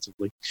trouble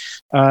offensively.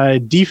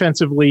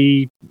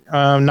 Defensively,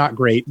 not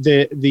great.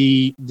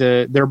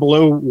 They're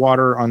below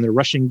water on their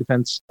rushing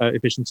defense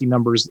efficiency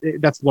numbers.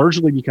 That's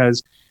largely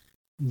because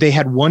they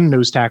had one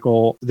nose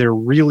tackle they're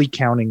really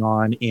counting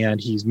on, and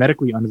he's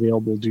medically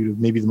unavailable due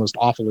to maybe the most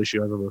awful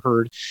issue I've ever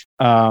heard.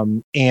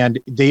 And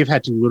they've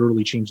had to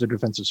literally change their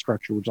defensive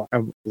structure, which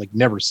I've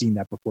never seen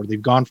that before. They've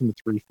gone from the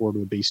 3-4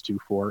 to a base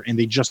 2-4, and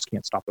they just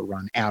can't stop the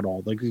run at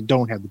all. They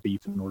don't have the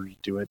beef in order to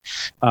do it.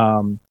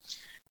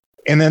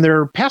 And then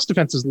their pass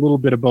defense is a little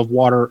bit above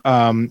water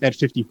at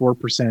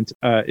 54%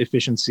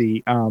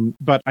 efficiency.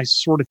 But I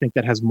sort of think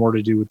that has more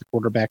to do with the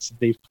quarterbacks that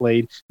they've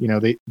played.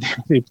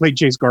 They played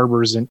Chase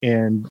Garbers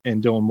and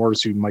Dylan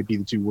Morris, who might be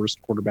the two worst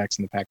quarterbacks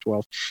in the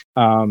Pac-12.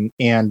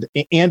 And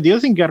the other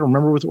thing you got to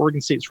remember with Oregon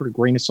State, sort of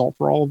grain of salt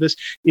for all of this,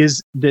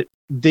 is that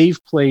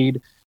they've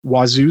played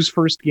Wazoo's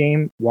first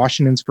game,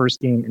 Washington's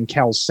first game, and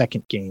Cal's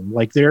second game.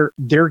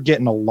 They're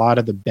getting a lot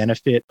of the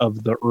benefit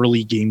of the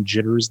early game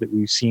jitters that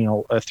we've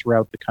seen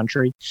throughout the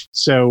country.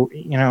 So,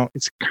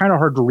 it's kind of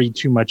hard to read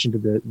too much into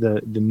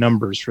the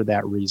numbers for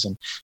that reason.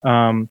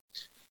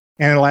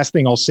 And the last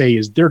thing I'll say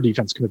is their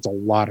defense commits a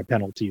lot of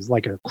penalties,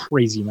 like a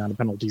crazy amount of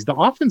penalties. The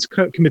offense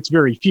commits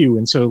very few,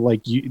 and so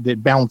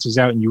that balances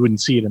out, and you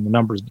wouldn't see it in the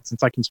numbers. But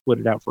since I can split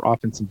it out for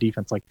offense and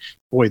defense,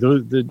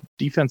 the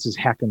defense is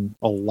hacking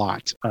a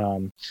lot,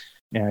 and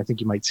I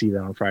think you might see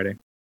that on Friday.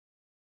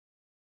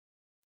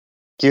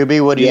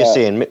 QB, what are you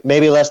seeing?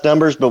 Maybe less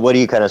numbers, but what are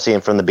you kind of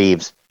seeing from the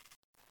Beavs?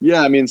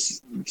 Yeah, I mean,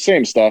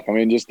 same stuff. I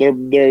mean, just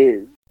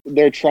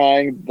they're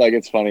trying.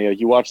 It's funny.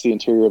 You watch the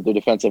interior of the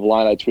defensive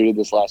line. I tweeted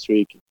this last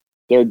week.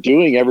 They're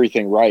doing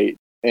everything right,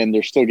 and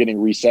they're still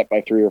getting reset by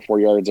 3 or 4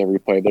 yards every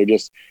play. They're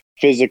just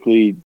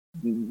physically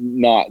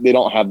they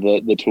don't have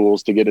the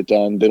tools to get it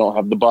done. They don't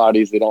have the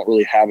bodies. They don't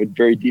really have a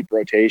very deep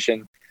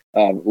rotation,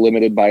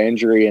 limited by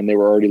injury, and they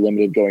were already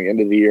limited going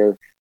into the year.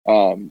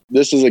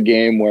 This is a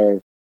game where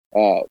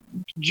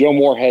Joe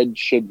Moorhead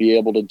should be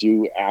able to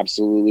do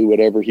absolutely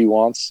whatever he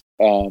wants.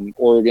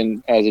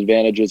 Oregon has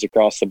advantages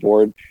across the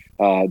board.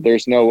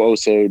 There's no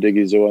Oso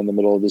Odighizuwa in the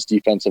middle of this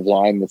defensive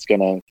line that's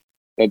gonna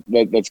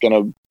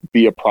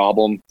be a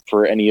problem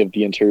for any of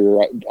the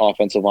interior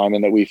offensive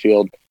linemen that we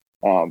field.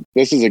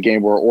 This is a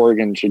game where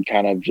Oregon should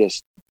kind of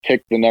just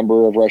pick the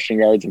number of rushing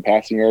yards and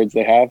passing yards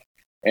they have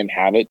and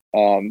have it.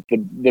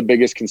 The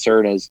biggest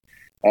concern is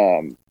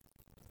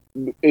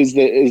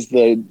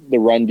the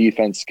run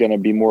defense going to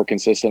be more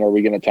consistent? Are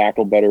we going to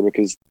tackle better?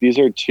 Because these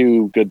are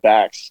two good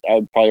backs. I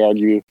would probably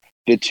argue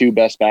the two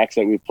best backs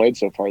that we've played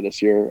so far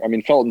this year. I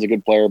mean, Felton's a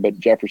good player, but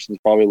Jefferson's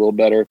probably a little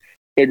better.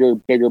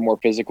 Bigger, more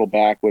physical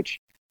back, which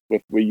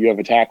if you have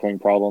a tackling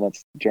problem,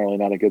 that's generally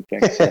not a good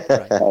thing.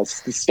 So,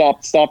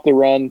 stop the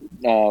run,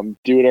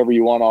 do whatever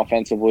you want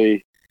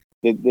offensively.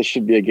 This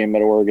should be a game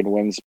that Oregon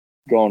wins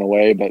going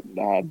away, but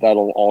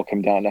that'll all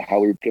come down to how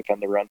we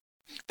defend the run.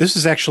 This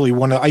is actually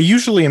I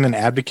usually am an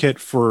advocate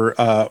for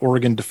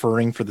Oregon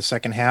deferring for the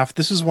second half.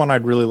 This is one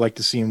I'd really like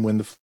to see them win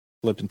the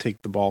flip and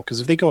take the ball, because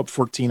if they go up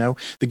 14-0,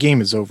 the game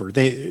is over.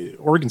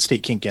 Oregon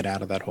State can't get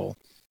out of that hole.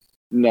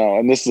 No,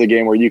 and this is a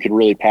game where you could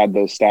really pad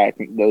those sack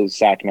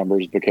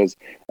numbers, because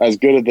as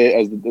good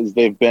as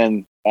they've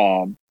been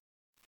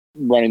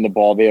running the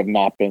ball, they have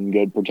not been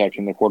good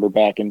protecting the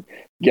quarterback. And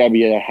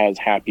Gebbia has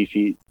happy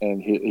feet,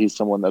 and he's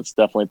someone that's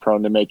definitely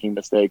prone to making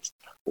mistakes.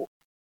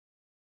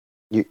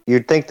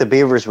 You'd think the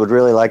Beavers would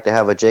really like to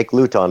have a Jake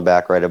Luton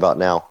back right about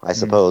now, I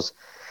suppose.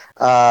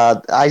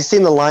 I've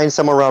seen the line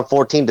somewhere around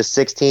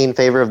 14-16 in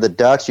favor of the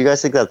Ducks. You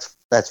guys think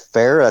that's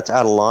fair? That's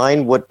out of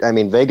line?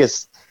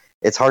 Vegas,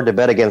 it's hard to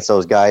bet against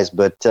those guys,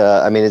 but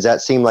does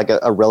that seem like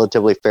a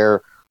relatively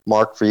fair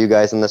mark for you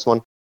guys in this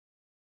one?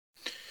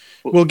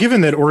 Well, given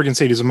that Oregon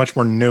State is a much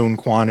more known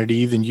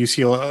quantity than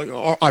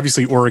UCLA,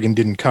 obviously Oregon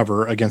didn't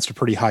cover against a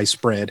pretty high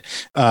spread.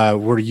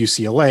 Where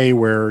UCLA,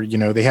 where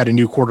they had a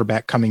new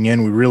quarterback coming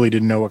in, we really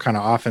didn't know what kind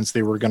of offense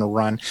they were going to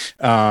run.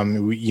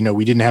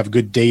 We didn't have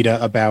good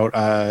data about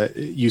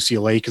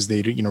UCLA because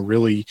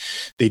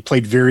they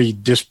played very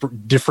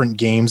different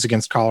games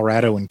against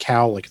Colorado and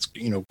Cal. Like, it's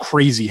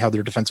crazy how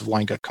their defensive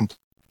line got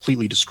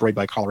completely destroyed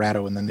by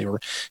Colorado, and then they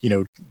were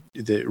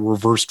the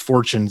reversed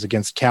fortunes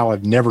against Cal.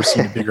 I've never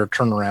seen a bigger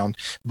turnaround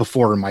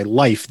before in my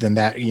life than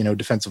that,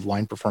 defensive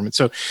line performance.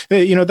 So,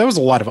 that was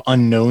a lot of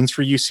unknowns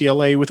for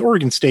UCLA. With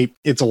Oregon State,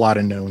 it's a lot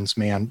of knowns,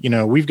 man.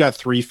 We've got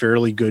 3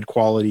 fairly good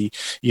quality,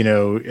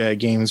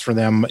 games for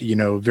them,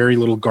 very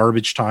little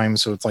garbage time.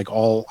 So it's like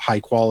all high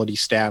quality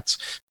stats.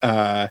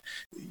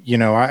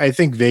 I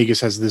think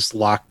Vegas has this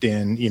locked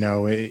in,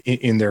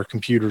 in their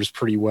computers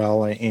pretty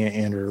well,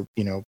 and are,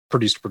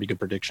 produced a pretty good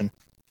prediction.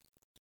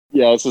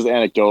 Yeah, this is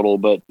anecdotal,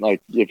 but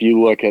if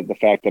you look at the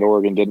fact that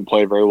Oregon didn't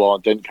play very well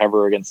and didn't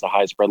cover against the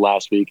high spread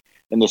last week,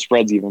 and the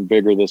spread's even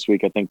bigger this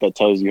week, I think that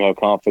tells you how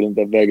confident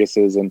that Vegas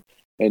is in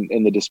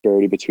the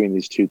disparity between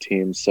these two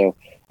teams. So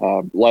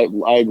I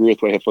agree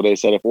with what Hifliday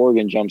said. If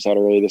Oregon jumps out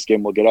early, this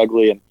game will get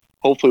ugly, and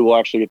hopefully we'll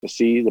actually get to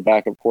see the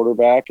backup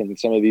quarterback and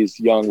some of these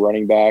young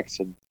running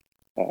backs, and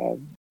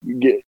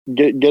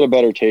get a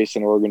better taste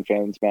in Oregon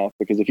fans' mouth.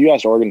 Because if you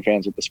ask Oregon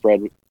fans what the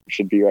spread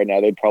should be right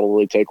now, they'd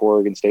probably take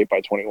Oregon State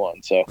by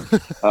 21. So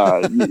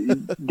you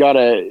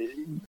gotta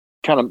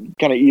kind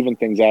of even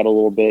things out a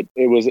little bit.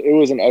 It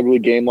was an ugly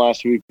game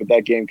last week, but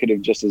that game could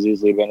have just as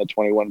easily been a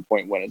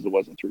 21-point win as it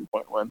was a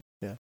 3-point win.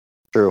 Yeah,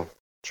 true.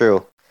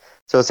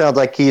 So it sounds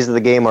like keys of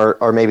the game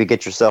are maybe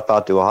get yourself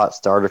out to a hot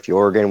start if you're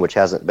Oregon, which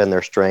hasn't been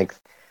their strength.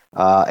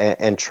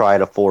 And try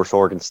to force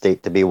Oregon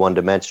State to be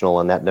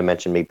one-dimensional, and that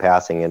dimension be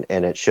passing,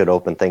 and it should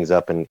open things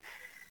up and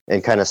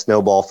kind of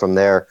snowball from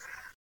there.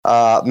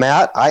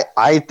 Matt,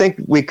 I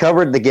think we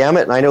covered the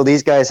gamut, and I know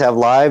these guys have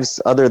lives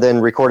other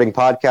than recording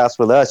podcasts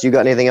with us. You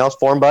got anything else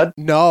for them, bud?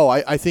 No,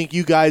 I think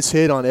you guys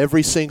hit on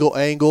every single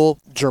angle.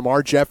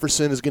 Jermar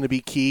Jefferson is going to be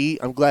key.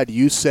 I'm glad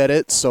you said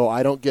it, so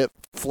I don't get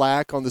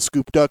flack on the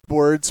Scoop Duck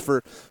boards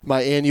for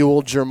my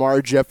annual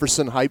Jermar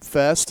Jefferson Hype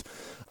Fest.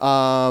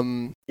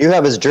 You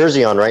have his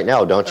jersey on right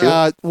now, don't you?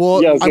 I'm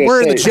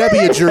wearing the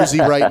Gebbia jersey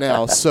right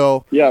now.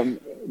 So yeah,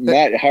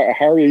 Matt,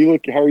 how are you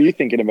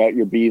thinking about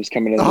your Beavs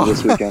coming into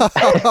this weekend?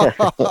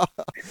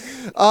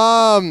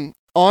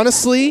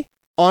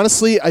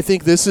 Honestly, I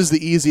think this is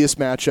the easiest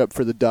matchup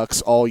for the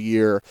Ducks all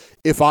year.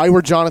 If I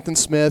were Jonathan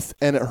Smith,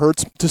 and it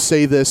hurts to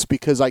say this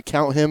because I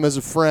count him as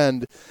a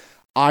friend,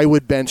 I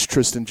would bench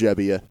Tristan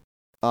Gebbia.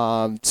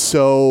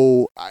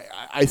 So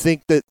I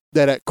think that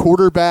at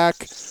quarterback,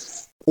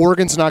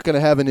 Oregon's not going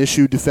to have an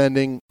issue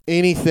defending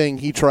anything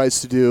he tries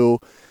to do.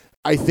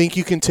 I think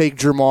you can take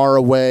Jermar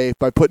away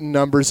by putting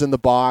numbers in the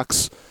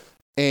box,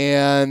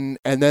 and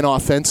then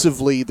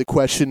offensively, the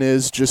question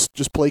is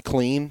just play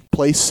clean,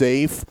 play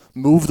safe,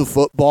 move the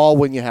football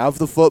when you have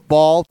the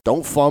football,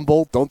 don't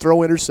fumble, don't throw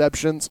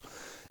interceptions,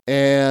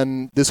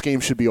 and this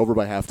game should be over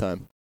by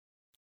halftime.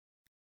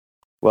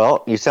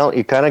 Well, you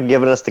kind of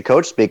giving us the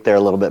coach speak there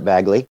a little bit,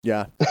 Bagley.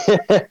 Yeah.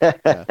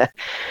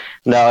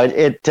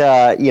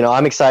 No,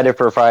 I'm excited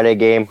for a Friday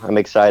game. I'm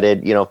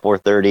excited,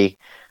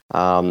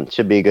 4:30.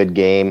 Should be a good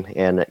game.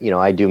 And,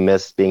 I do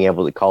miss being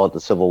able to call it the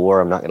Civil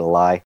War. I'm not going to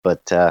lie.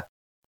 But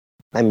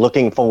I'm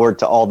looking forward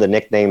to all the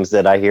nicknames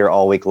that I hear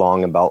all week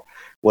long about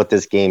what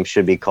this game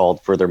should be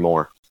called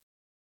furthermore.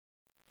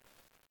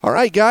 All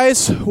right,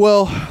 guys.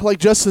 Well, like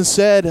Justin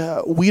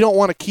said, we don't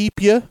want to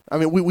keep you. I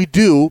mean, we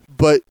do,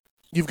 but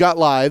you've got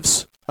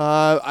lives.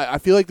 I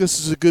feel like this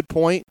is a good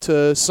point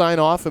to sign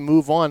off and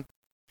move on.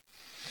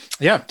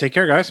 Yeah, take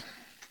care, guys.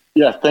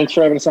 Yeah, thanks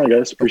for having us on,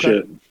 guys. Appreciate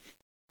it.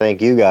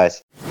 Thank you,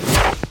 guys.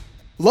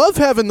 Love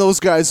having those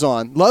guys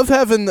on. Love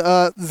having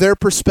their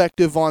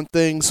perspective on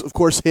things. Of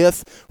course,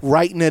 Hith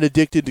writing at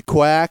Addicted to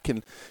Quack,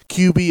 and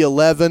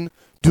QB11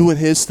 doing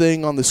his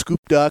thing on the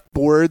Scoop Duck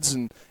boards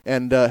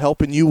and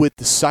helping you with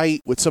the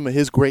site with some of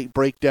his great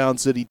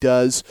breakdowns that he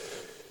does.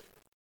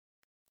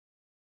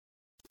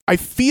 I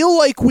feel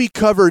like we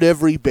covered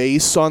every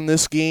base on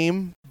this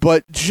game,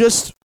 but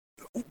just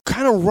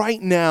kind of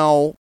right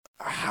now,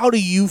 how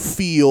do you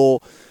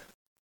feel?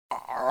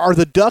 Are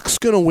the Ducks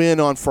going to win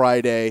on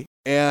Friday,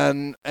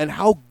 and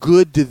how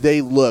good do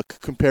they look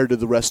compared to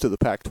the rest of the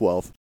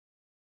Pac-12?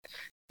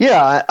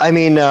 Yeah, I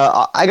mean,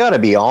 I got to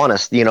be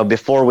honest.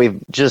 Before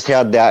we've just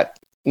had that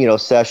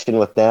session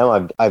with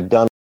them. I've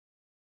done.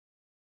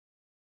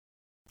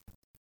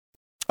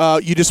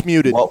 You just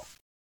muted. Well,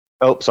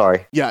 oh,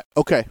 sorry. Yeah.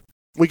 Okay.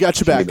 We got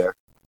you back.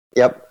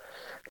 Yep.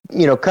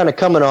 Kind of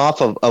coming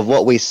off of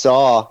what we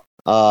saw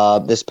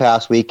this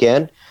past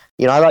weekend.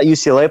 I thought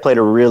UCLA played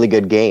a really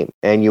good game,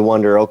 and you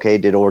wonder, okay,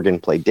 did Oregon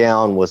play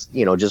down? Was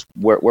just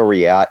where were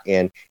you at?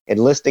 And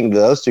listening to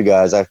those two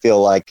guys, I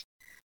feel like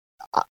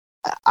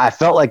I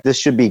felt like this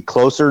should be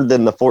closer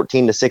than the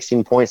 14 to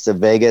 16 points that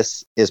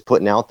Vegas is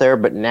putting out there.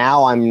 But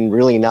now I'm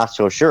really not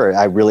so sure.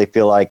 I really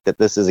feel like that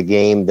this is a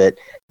game that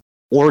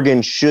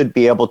Oregon should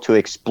be able to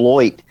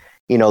exploit,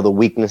 the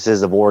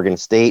weaknesses of Oregon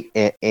State.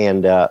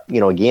 And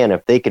again,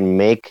 if they can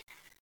make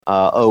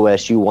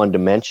OSU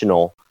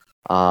one-dimensional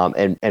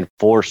and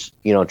force,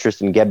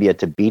 Tristan Gebbia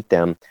to beat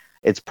them,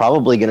 it's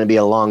probably going to be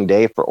a long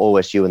day for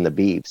OSU and the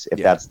Beavs if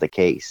that's the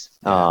case.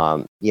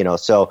 Yeah.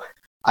 So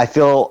I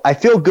feel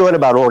good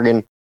about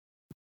Oregon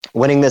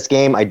winning this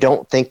game. I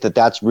don't think that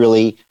that's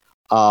really,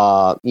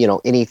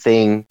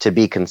 anything to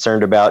be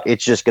concerned about.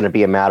 It's just going to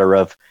be a matter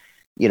of,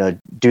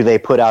 do they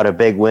put out a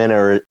big win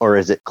or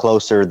is it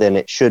closer than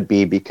it should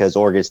be because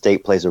Oregon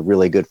State plays a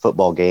really good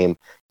football game,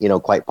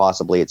 quite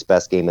possibly its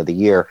best game of the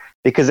year,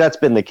 because that's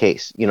been the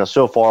case.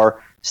 So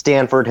far,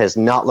 Stanford has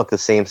not looked the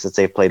same since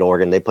they've played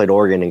Oregon. They played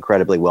Oregon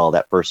incredibly well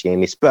that first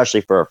game,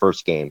 especially for a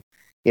first game.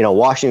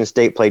 Washington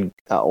State played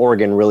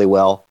Oregon really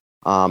well.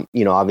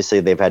 Obviously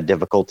they've had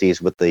difficulties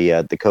with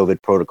the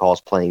COVID protocols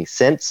playing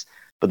since,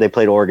 but they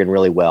played Oregon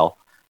really well.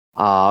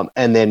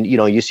 And then,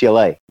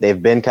 UCLA,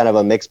 they've been kind of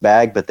a mixed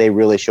bag, but they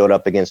really showed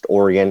up against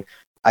Oregon.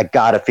 I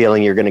got a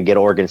feeling you're going to get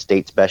Oregon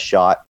State's best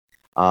shot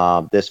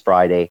this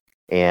Friday.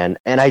 And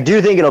I do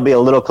think it'll be a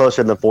little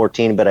closer than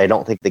 14, but I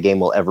don't think the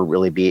game will ever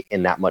really be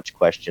in that much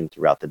question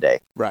throughout the day.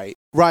 Right.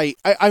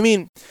 I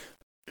mean,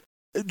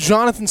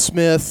 Jonathan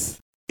Smith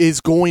is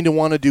going to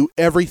want to do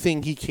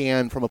everything he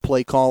can from a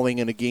play calling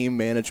and a game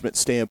management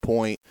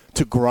standpoint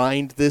to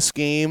grind this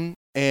game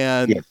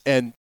and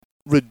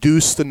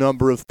reduce the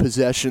number of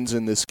possessions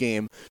in this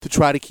game to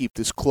try to keep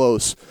this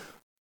close.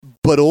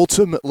 But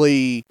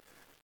ultimately,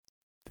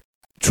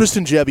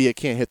 Tristan Gebbia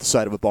can't hit the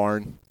side of a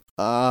barn.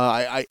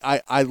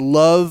 I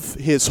love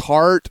his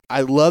heart.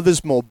 I love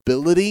his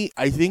mobility.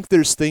 I think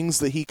there's things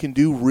that he can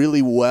do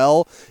really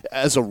well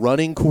as a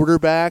running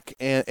quarterback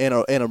and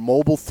a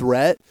mobile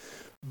threat.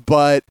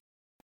 But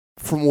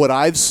from what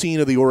I've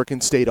seen of the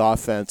Oregon State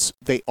offense,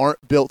 they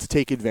aren't built to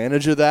take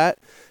advantage of that.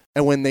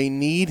 And when they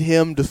need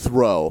him to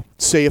throw,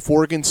 say if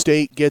Oregon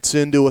State gets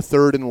into a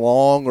 3rd and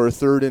long or a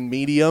 3rd and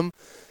medium,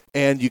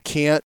 and you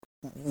can't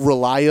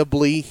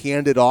reliably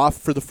hand it off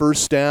for the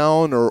first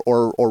down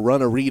or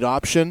run a read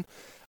option,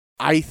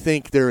 I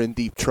think they're in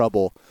deep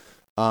trouble.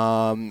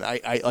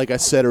 I like I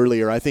said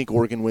earlier, I think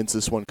Oregon wins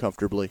this one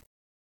comfortably.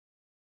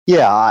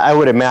 Yeah, I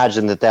would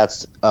imagine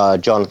that's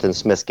Jonathan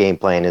Smith's game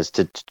plan is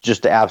to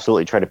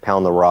absolutely try to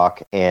pound the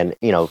rock and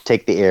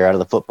take the air out of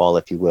the football,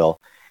 if you will.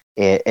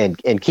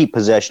 And keep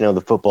possession of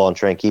the football and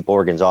try and keep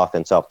Oregon's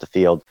offense off the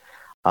field.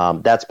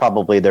 That's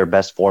probably their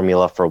best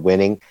formula for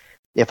winning.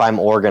 If I'm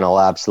Oregon, I'll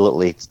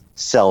absolutely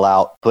sell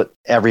out, put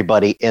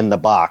everybody in the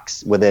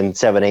box within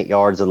 7-8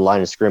 yards of the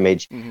line of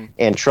scrimmage,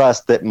 and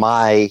trust that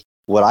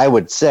what I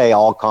would say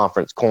all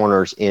conference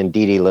corners in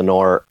Dede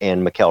Lenore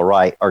and Mikael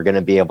Wright are going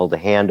to be able to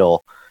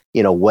handle,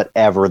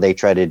 whatever they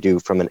try to do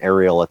from an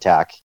aerial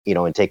attack,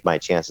 and take my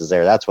chances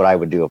there. That's what I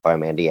would do if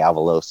I'm Andy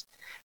Avalos.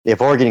 If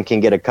Oregon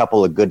can get a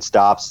couple of good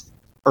stops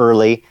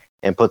early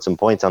and put some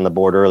points on the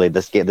board early,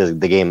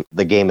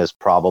 the game is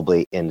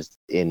probably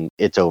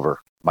it's over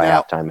by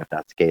halftime if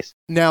that's the case.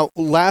 Now,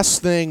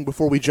 last thing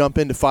before we jump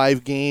into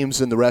 5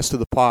 games and the rest of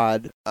the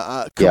pod,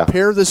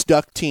 compare this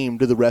Duck team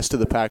to the rest of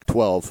the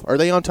Pac-12. Are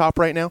they on top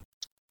right now?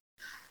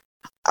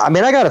 I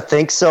mean, I got to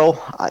think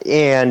so,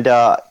 and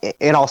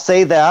I'll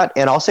say that,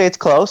 and I'll say it's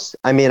close.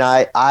 I mean,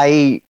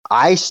 I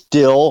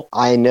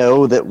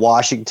know that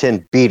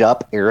Washington beat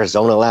up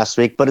Arizona last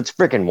week, but it's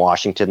freaking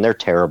Washington. They're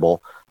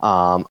terrible.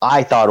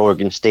 I thought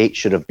Oregon State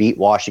should have beat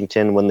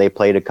Washington when they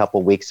played a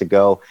couple weeks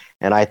ago,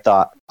 and I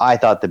thought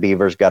the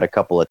Beavers got a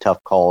couple of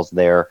tough calls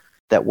there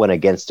that went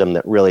against them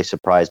that really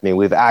surprised me.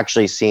 We've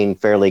actually seen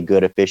fairly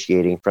good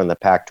officiating from the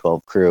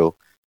Pac-12 crew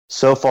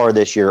so far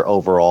this year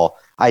overall.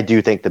 I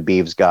do think the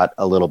Beavs got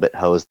a little bit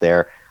hosed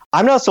there.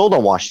 I'm not sold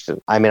on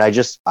Washington. I mean,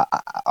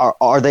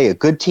 are they a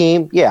good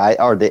team?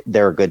 Yeah,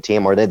 they're a good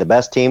team. Are they the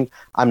best team?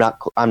 I'm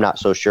not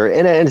so sure.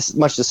 And it's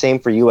much the same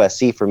for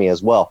USC for me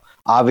as well.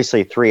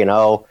 Obviously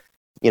 3-0.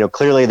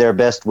 Clearly their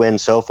best win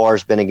so far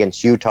has been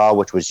against Utah,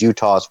 which was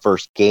Utah's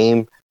first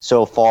game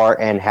so far,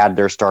 and had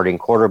their starting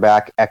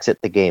quarterback exit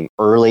the game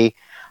early.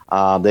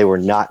 They were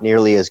not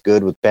nearly as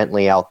good with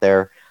Bentley out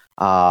there,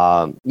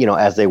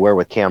 as they were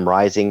with Cam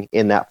Rising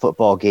in that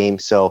football game.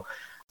 So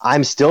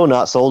I'm still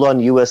not sold on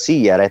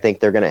USC yet. I think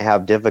they're going to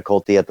have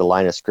difficulty at the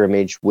line of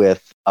scrimmage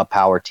with a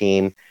power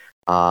team.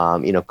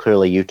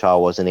 Clearly Utah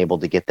wasn't able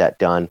to get that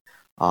done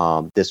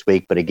this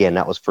week, but again,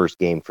 that was first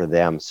game for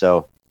them.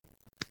 So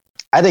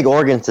I think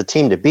Oregon's the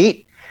team to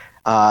beat.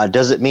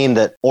 Does it mean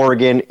that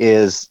Oregon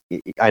is,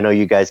 I know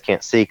you guys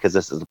can't see because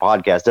this is a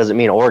podcast, does it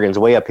mean Oregon's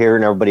way up here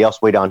and everybody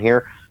else way down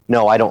here?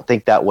 No, I don't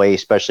think that way,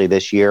 especially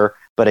this year,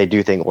 but I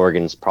do think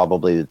Oregon's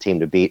probably the team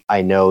to beat.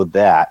 I know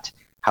that.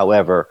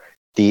 However,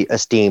 the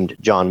esteemed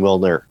John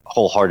Wilner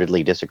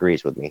wholeheartedly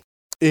disagrees with me.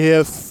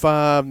 If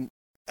the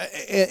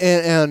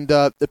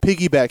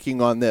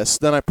piggybacking on this,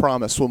 then I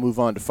promise we'll move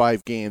on to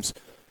 5 games.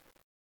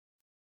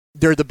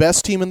 They're the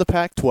best team in the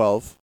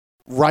Pac-12.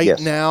 Right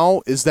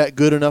now, is that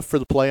good enough for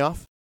the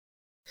playoff?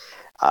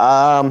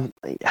 I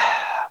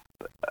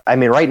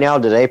mean, right now,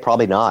 today,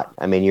 probably not.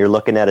 I mean, you're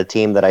looking at a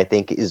team that I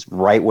think is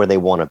right where they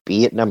want to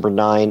be at number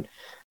 9.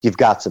 You've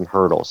got some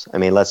hurdles. I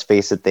mean, let's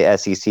face it, the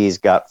SEC's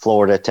got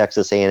Florida,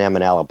 Texas A&M,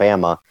 and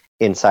Alabama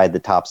inside the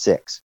top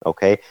 6.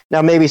 Okay,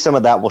 now maybe some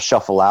of that will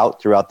shuffle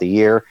out throughout the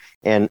year,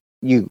 and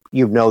you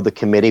know the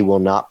committee will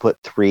not put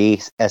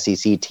 3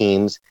 SEC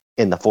teams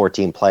in the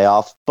 4-team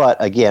playoff. But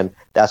again,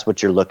 that's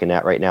what you're looking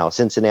at right now.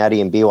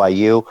 Cincinnati and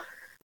BYU,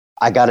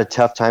 I got a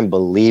tough time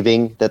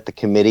believing that the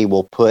committee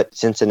will put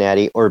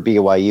Cincinnati or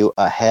BYU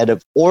ahead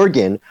of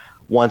Oregon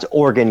once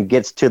Oregon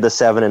gets to the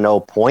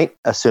 7-0 point,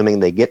 assuming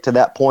they get to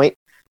that point.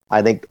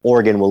 I think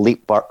Oregon will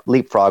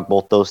leapfrog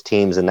both those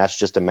teams, and that's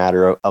just a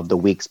matter of the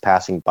weeks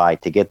passing by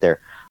to get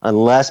there.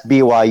 Unless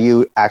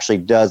BYU actually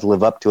does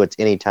live up to its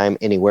anytime,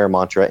 anywhere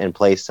mantra and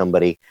plays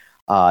somebody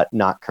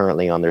not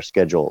currently on their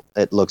schedule.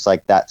 It looks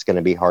like that's going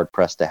to be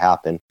hard-pressed to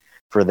happen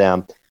for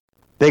them.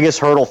 Biggest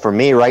hurdle for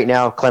me right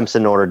now,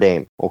 Clemson, Notre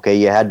Dame. Okay,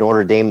 you had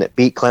Notre Dame that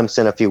beat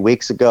Clemson a few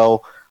weeks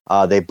ago.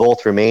 They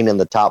both remain in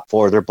the top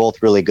 4. They're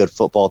both really good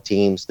football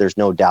teams. There's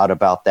no doubt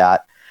about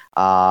that.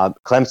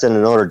 Clemson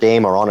and Notre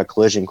Dame are on a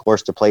collision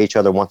course to play each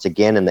other once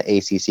again in the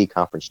ACC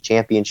Conference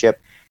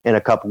Championship in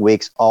a couple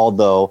weeks,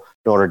 although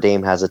Notre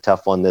Dame has a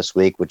tough one this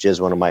week, which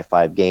is one of my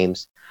 5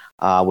 games,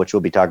 which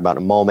we'll be talking about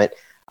in a moment.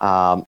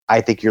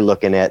 I think you're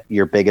looking at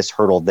your biggest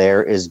hurdle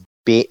there is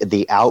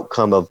the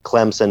outcome of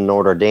Clemson,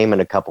 Notre Dame in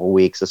a couple of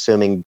weeks,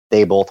 assuming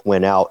they both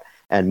win out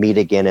and meet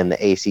again in the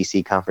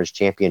ACC Conference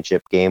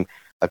Championship game.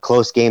 A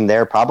close game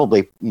there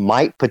probably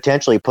might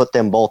potentially put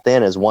them both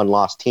in as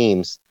one-loss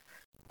teams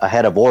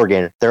ahead of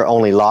Oregon. Their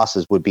only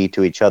losses would be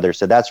to each other.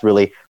 So that's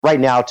really, right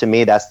now, to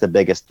me, that's the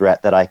biggest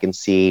threat that I can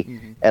see,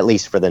 at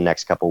least for the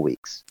next couple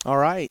weeks. All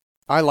right.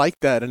 I like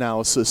that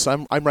analysis.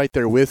 I'm right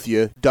there with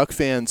you. Duck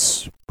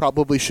fans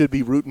probably should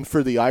be rooting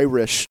for the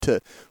Irish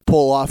to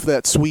pull off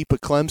that sweep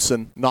of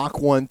Clemson,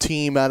 knock one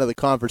team out of the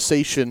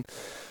conversation.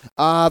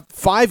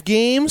 5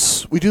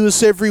 games. We do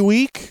this every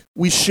week.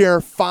 We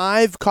share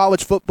 5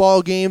 college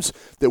football games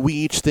that we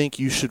each think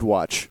you should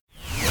watch.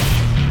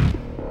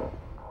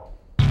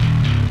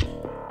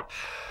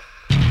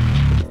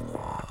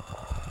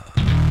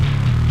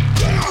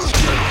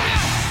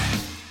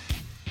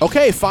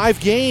 Okay, 5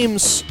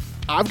 games.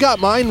 I've got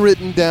mine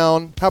written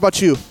down. How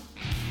about you?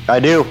 I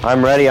do.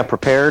 I'm ready. I'm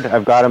prepared.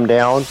 I've got them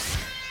down.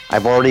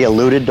 I've already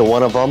alluded to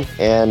one of them,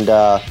 and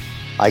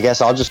I guess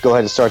I'll just go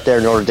ahead and start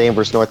there. Notre Dame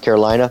versus North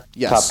Carolina,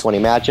 top 20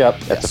 matchup.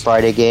 That's a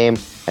Friday game.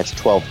 That's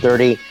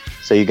 12:30.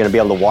 So you're going to be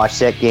able to watch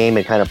that game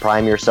and kind of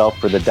prime yourself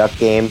for the Duck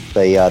game,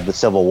 the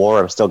Civil War.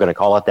 I'm still going to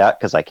call it that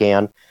because I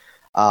can.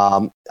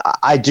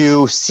 I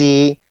do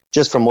see,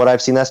 just from what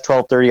I've seen, that's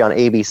 12:30 on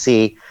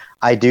ABC.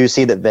 I do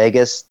see that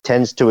Vegas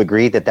tends to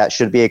agree that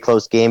should be a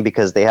close game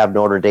because they have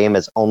Notre Dame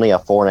as only a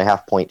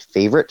 4.5-point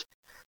favorite.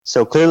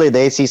 So clearly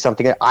they see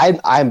something. I've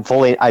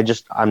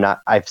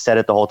said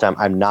it the whole time.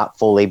 I'm not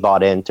fully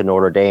bought into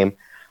Notre Dame.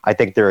 I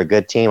think they're a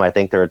good team. I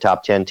think they're a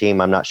top 10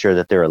 team. I'm not sure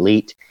that they're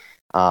elite.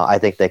 I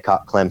think they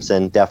caught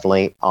Clemson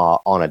definitely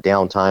on a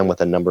downtime with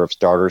a number of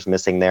starters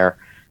missing there.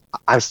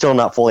 I'm still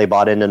not fully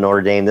bought into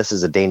Notre Dame. This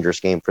is a dangerous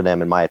game for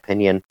them, in my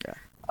opinion. Yeah.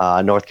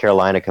 North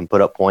Carolina can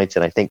put up points,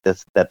 and I think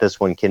that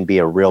this one can be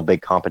a real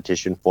big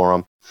competition for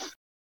them.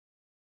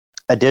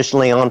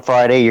 Additionally, on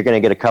Friday, you're going to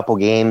get a couple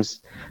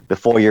games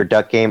before your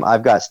Duck game.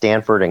 I've got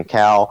Stanford and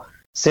Cal,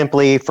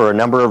 simply for a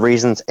number of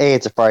reasons. A,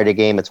 it's a Friday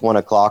game. It's 1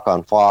 o'clock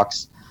on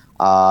Fox.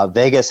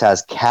 Vegas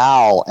has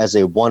Cal as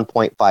a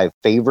 1.5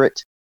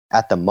 favorite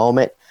at the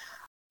moment.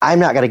 I'm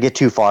not going to get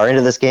too far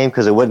into this game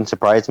because it wouldn't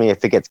surprise me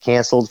if it gets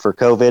canceled for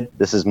COVID.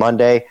 This is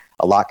Monday.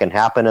 A lot can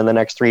happen in the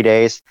next 3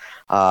 days.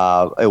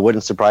 It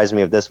wouldn't surprise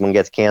me if this one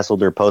gets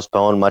canceled or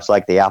postponed, much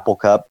like the Apple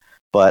Cup.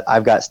 But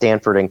I've got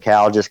Stanford and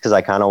Cal just because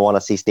I kind of want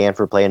to see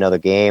Stanford play another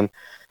game.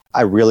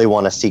 I really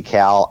want to see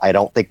Cal. I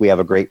don't think we have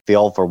a great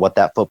feel for what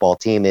that football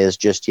team is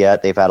just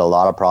yet. They've had a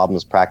lot of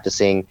problems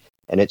practicing,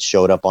 and it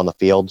showed up on the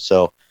field.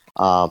 So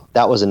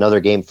that was another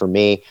game for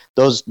me.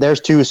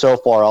 There's 2 so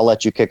far. I'll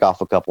let you kick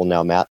off a couple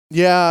now, Matt.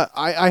 Yeah,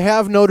 I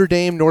have Notre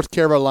Dame, North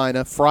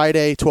Carolina,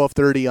 Friday,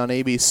 12:30 on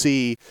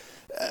ABC.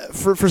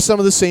 For some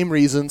of the same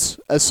reasons.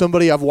 As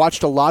somebody, I've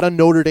watched a lot of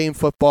Notre Dame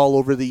football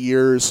over the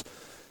years.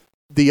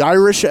 The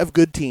Irish have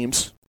good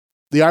teams.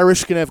 The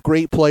Irish can have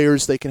great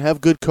players. They can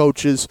have good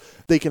coaches.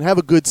 They can have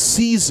a good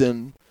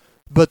season,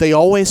 but they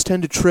always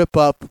tend to trip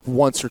up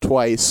once or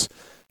twice.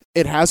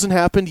 It hasn't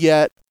happened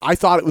yet. I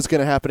thought it was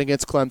going to happen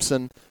against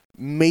Clemson.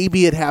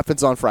 Maybe it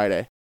happens on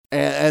Friday.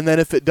 And then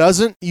if it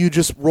doesn't, you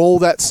just roll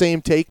that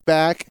same take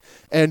back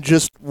and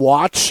just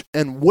watch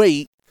and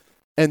wait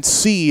and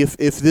see if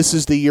this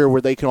is the year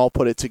where they can all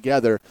put it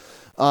together.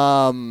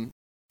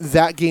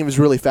 That game is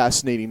really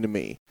fascinating to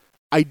me.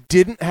 I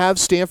didn't have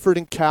Stanford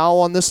and Cal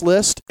on this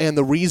list, and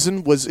the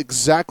reason was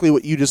exactly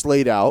what you just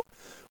laid out,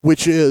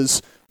 which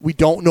is we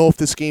don't know if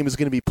this game is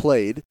going to be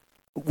played.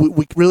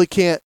 We really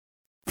can't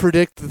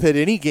predict that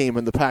any game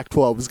in the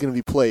Pac-12 is going to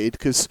be played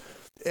because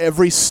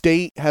every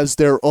state has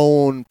their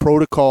own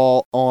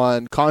protocol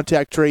on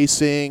contact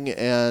tracing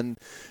and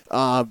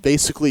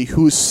basically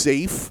who's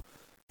safe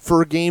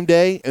for a game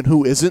day and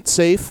who isn't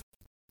safe.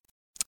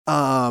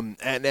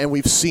 And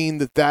we've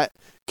seen that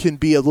can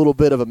be a little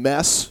bit of a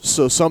mess.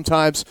 So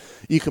sometimes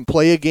you can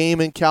play a game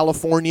in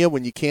California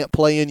when you can't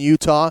play in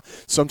Utah.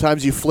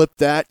 Sometimes you flip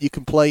that. You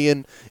can play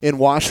in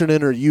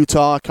Washington or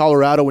Utah,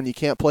 Colorado when you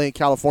can't play in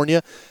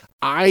California.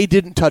 I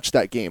didn't touch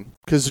that game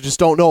because I just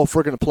don't know if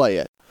we're going to play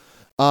it.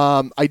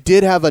 I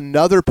did have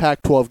another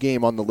Pac-12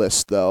 game on the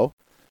list, though,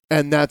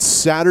 and that's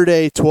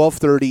Saturday,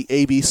 12:30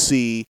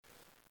 ABC,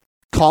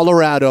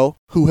 Colorado,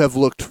 who have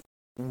looked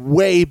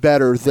way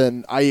better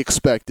than I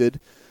expected,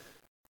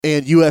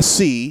 and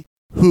USC,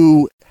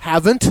 who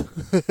haven't.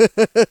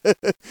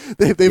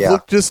 They've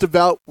looked just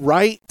about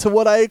right to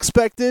what I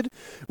expected,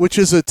 which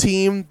is a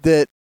team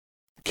that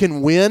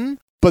can win,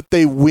 but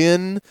they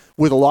win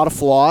with a lot of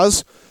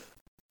flaws.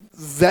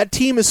 That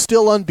team is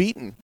still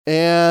unbeaten.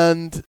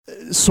 And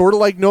sort of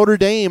like Notre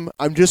Dame,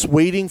 I'm just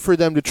waiting for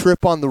them to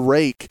trip on the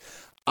rake.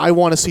 I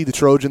want to see the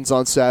Trojans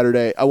on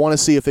Saturday. I want to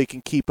see if they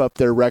can keep up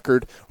their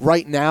record.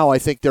 Right now, I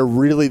think they're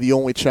really the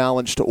only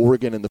challenge to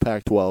Oregon in the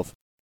Pac-12.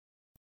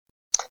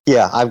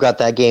 Yeah, I've got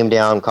that game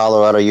down,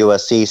 Colorado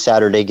USC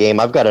Saturday game.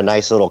 I've got a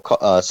nice little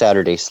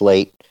Saturday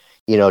slate,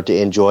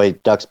 to enjoy.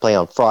 Ducks play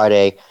on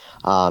Friday.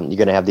 You're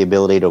going to have the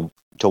ability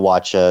to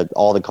watch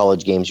all the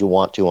college games you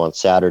want to on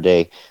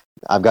Saturday.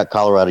 I've got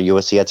Colorado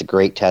USC. That's a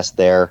great test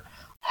there.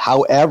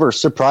 However,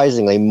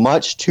 surprisingly,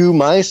 much to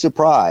my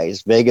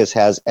surprise, Vegas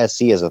has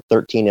SC as a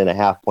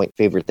 13.5-point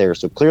favorite there.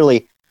 So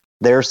clearly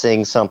they're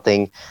seeing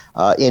something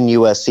in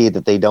USC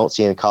that they don't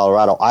see in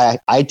Colorado.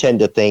 I tend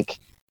to think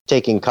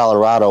taking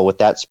Colorado with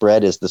that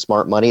spread is the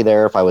smart money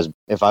there if I was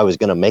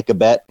going to make a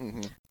bet.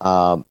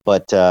 Mm-hmm.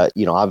 But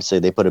obviously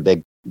they put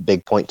a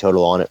big point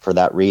total on it for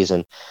that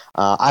reason.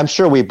 I'm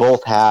sure we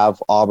both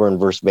have Auburn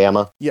versus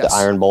Bama, the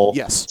Iron Bowl,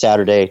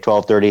 Saturday,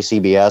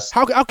 12:30 CBS.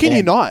 How can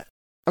you not?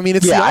 I mean,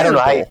 it's the Iron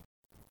Bowl.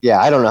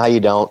 I don't know how you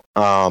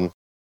don't.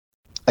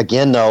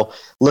 Again, though,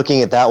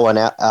 looking at that one,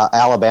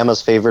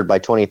 Alabama's favored by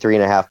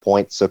 23.5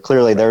 points. So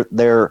clearly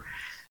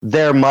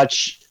they're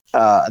much.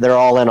 They're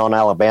all in on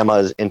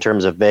Alabama in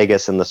terms of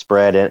Vegas and the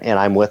spread, and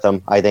I'm with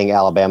them. I think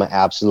Alabama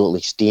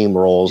absolutely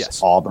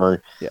steamrolls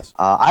Auburn. Yes.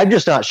 I'm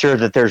just not sure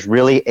that there's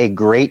really a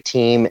great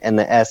team in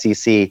the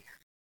SEC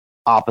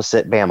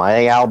opposite Bama. I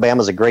think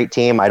Alabama's a great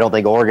team. I don't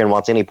think Oregon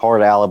wants any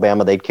part of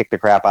Alabama. They'd kick the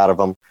crap out of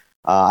them.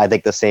 I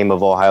think the same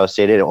of Ohio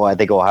State. I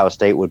think Ohio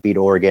State would beat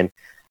Oregon.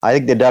 I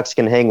think the Ducks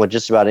can hang with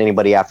just about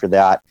anybody after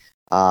that.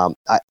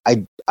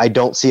 I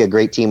don't see a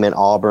great team in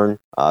Auburn.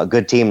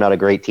 Good team, not a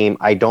great team.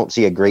 I don't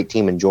see a great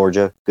team in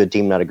Georgia. Good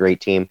team, not a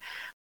great team.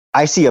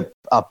 I see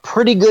a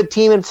pretty good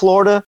team in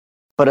Florida,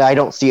 but I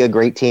don't see a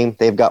great team.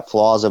 They've got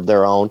flaws of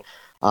their own.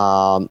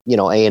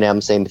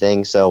 A&M, same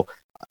thing. So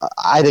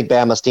I think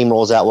Bama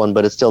steamrolls that one,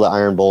 but it's still the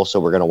Iron Bowl,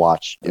 so we're going to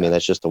watch. I mean,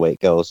 that's just the way it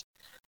goes.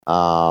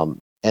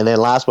 And then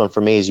last one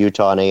for me is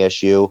Utah and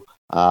ASU.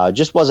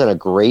 Just wasn't a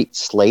great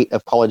slate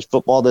of college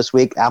football this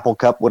week. Apple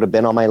Cup would have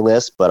been on my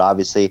list, but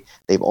obviously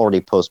they've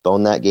already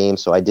postponed that game.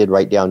 So I did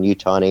write down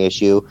Utah and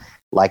ASU.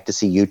 Like to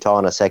see Utah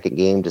in a second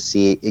game to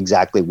see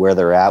exactly where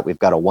they're at. We've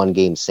got a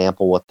 1-game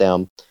sample with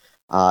them.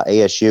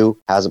 ASU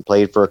hasn't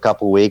played for a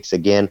couple weeks.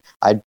 Again,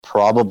 I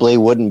probably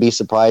wouldn't be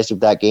surprised if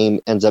that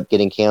game ends up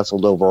getting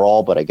canceled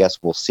overall, but I guess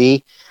we'll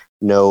see.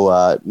 No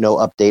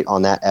update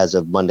on that as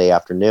of Monday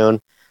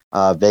afternoon.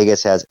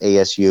 Vegas has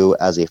ASU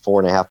as a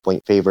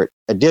 4.5-point favorite.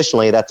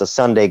 Additionally, that's a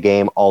Sunday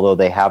game, although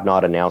they have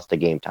not announced a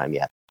game time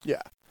yet.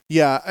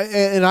 Yeah,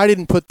 and I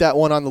didn't put that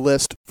one on the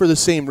list for the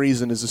same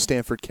reason as the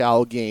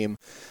Stanford-Cal game.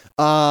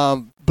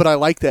 But I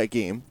like that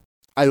game.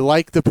 I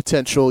like the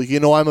potential.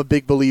 I'm a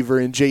big believer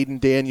in Jaden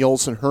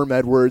Daniels and Herm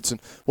Edwards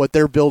and what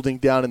they're building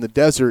down in the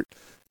desert.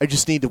 I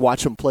just need to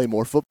watch them play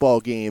more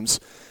football games.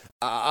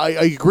 I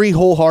agree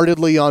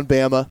wholeheartedly on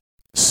Bama.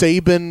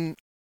 Saban,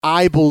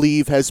 I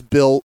believe, has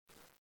built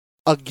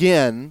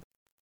again,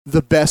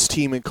 the best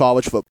team in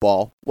college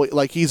football,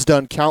 like he's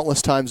done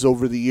countless times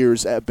over the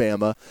years at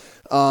Bama.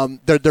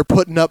 They're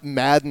putting up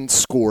Madden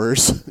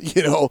scores.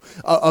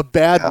 A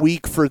bad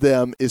week for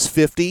them is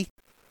 50,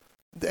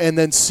 and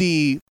then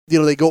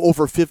they go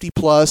over 50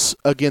 plus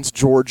against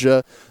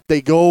Georgia.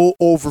 They go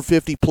over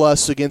 50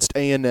 plus against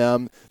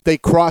A&M. They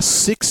cross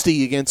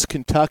 60 against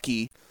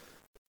Kentucky.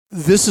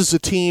 This is a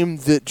team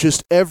that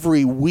just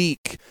every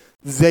week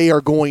they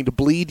are going to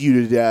bleed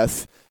you to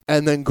death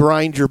and then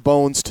grind your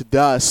bones to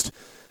dust.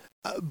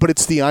 But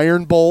it's the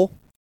Iron Bowl,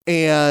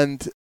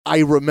 and I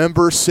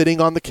remember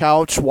sitting on the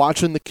couch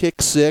watching the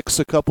Kick Six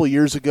a couple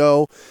years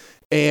ago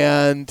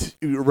And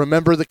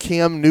remember the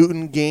Cam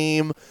Newton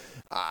game.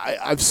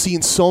 I've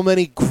seen so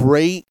many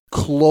great,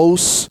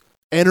 close,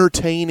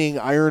 entertaining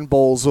Iron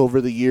Bowls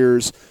over the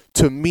years.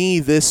 To me,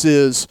 this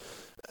is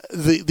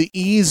the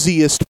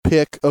easiest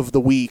pick of the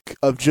week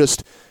of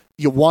just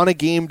you want a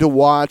game to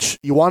watch,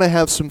 you want to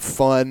have some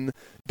fun.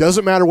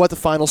 Doesn't matter what the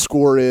final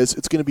score is,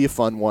 it's going to be a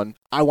fun one.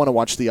 I want to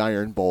watch the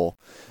Iron Bowl.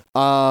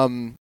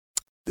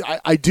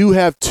 I do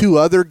have two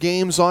other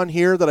games on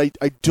here that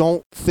I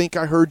don't think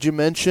I heard you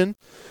mention.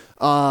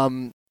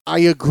 I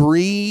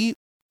agree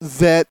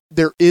that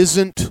there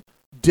isn't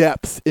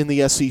depth in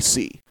the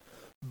SEC,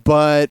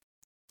 but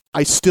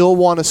I still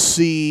want to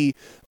see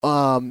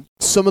some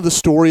of the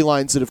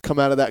storylines that have come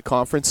out of that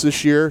conference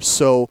this year.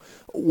 So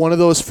one of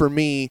those for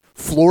me,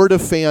 Florida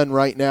fan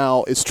right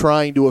now is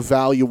trying to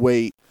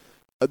evaluate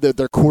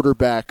their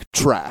quarterback,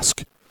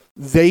 Trask.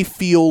 They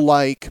feel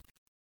like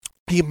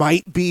he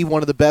might be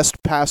one of the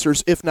best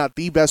passers, if not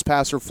the best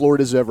passer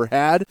Florida's ever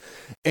had.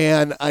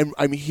 And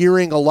I'm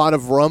hearing a lot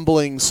of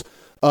rumblings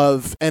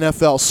of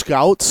NFL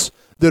scouts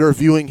that are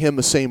viewing him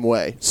the same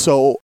way.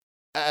 So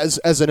as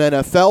an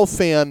NFL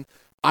fan,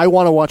 I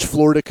want to watch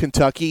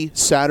Florida-Kentucky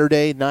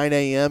Saturday, 9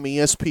 a.m.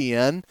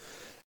 ESPN,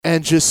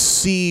 and just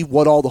see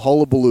what all the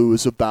hullabaloo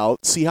is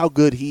about, see how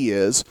good he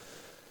is.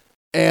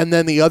 And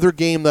then the other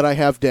game that I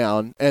have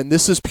down, and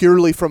this is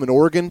purely from an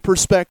Oregon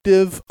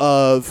perspective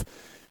of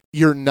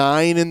your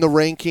 9 in the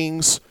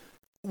rankings.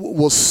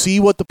 We'll see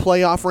what the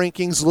playoff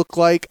rankings look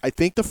like. I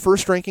think the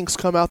first rankings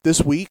come out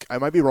this week. I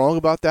might be wrong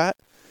about that.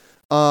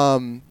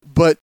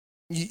 But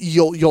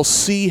you'll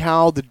see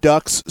how the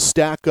Ducks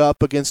stack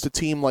up against a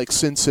team like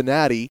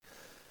Cincinnati.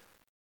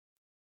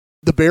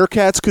 The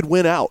Bearcats could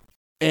win out,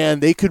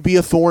 and they could be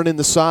a thorn in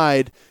the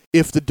side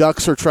if the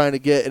Ducks are trying to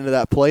get into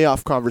that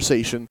playoff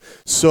conversation.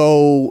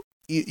 So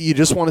you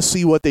just want to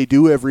see what they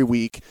do every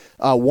week.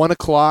 1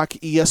 o'clock,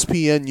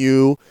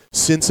 ESPNU,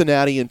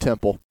 Cincinnati, and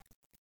Temple.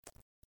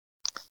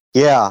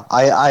 Yeah,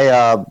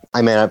 I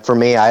mean, for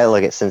me, I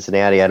look at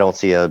Cincinnati. I don't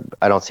see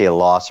a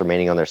loss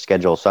remaining on their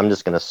schedule, so I'm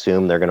just going to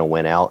assume they're going to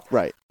win out.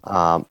 Right.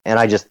 And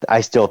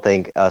I still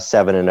think a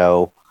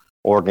 7-0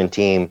 Oregon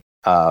team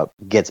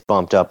gets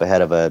bumped up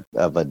ahead of a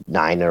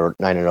 9-0 or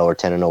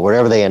 10-0,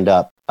 wherever they end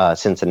up.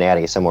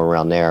 Cincinnati, somewhere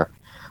around there.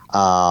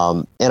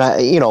 And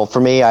for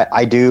me,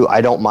 I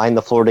don't mind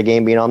the Florida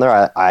game being on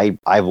there.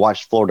 I've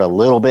watched Florida a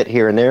little bit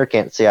here and there.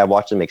 Can't say I've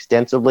watched them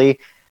extensively.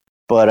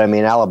 But, I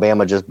mean,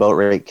 Alabama just boat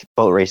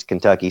raced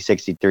Kentucky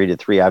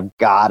 63-3. I've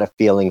got a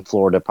feeling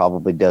Florida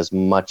probably does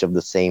much of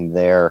the same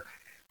there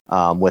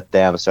with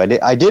them. So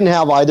I didn't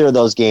have either of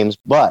those games,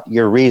 but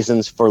your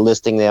reasons for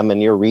listing them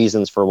and your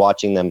reasons for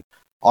watching them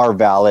are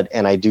valid,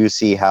 and I do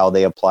see how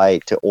they apply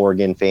to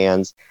Oregon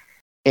fans.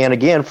 And,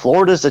 again,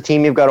 Florida's a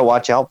team you've got to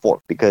watch out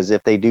for, because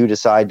if they do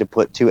decide to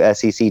put 2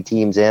 SEC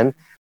teams in,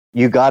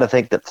 you got to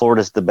think that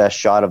Florida's the best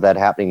shot of that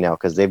happening now,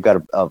 because they've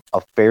got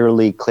a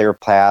fairly clear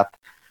path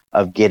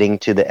of getting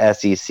to the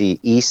SEC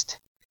East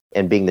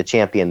and being the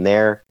champion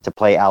there to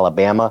play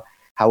Alabama.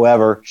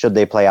 However, should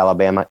they play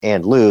Alabama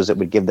and lose, it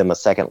would give them a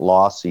second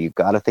loss. So you've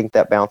got to think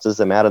that bounces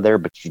them out of there,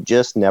 but you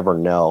just never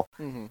know.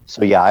 Mm-hmm.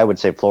 So, yeah, I would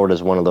say Florida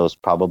is one of those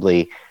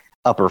probably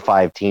upper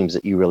 5 teams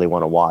that you really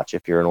want to watch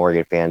if you're an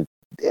Oregon fan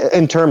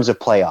in terms of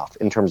playoff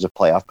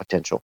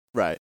potential.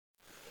 Right.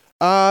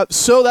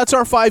 So that's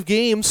our 5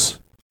 games.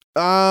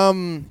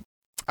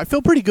 I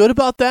feel pretty good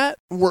about that.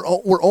 We're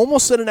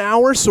almost at an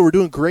hour, so we're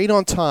doing great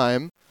on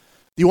time.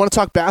 Do you want to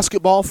talk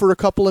basketball for a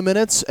couple of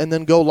minutes and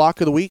then go lock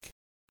of the week?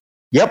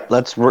 Yep,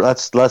 let's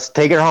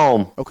take it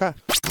home. Okay.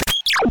 Let's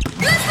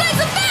play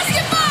some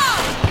basketball.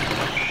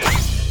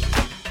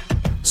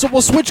 So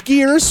we'll switch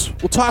gears.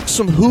 We'll talk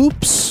some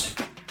hoops.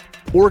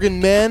 Oregon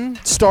men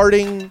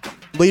starting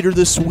later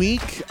this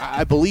week,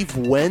 I believe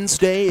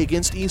Wednesday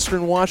against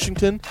Eastern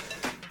Washington,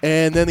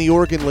 and then the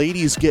Oregon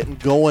ladies getting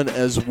going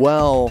as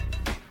well.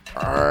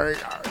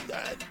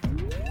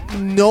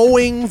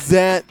 Knowing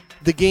that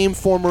the game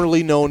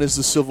formerly known as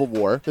the Civil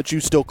War, that you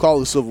still call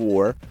the Civil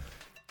War,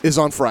 is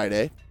on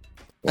Friday.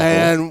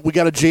 And we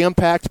got a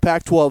jam-packed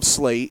Pac-12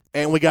 slate,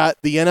 and we got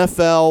the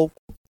NFL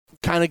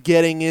kind of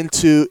getting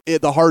into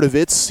the heart of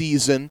its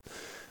season.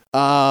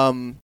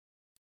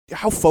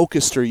 How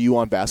focused are you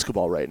on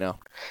basketball right now?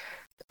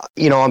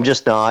 I'm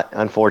just not,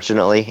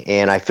 unfortunately,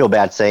 and I feel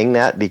bad saying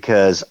that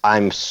because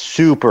I'm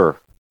super,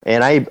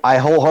 and I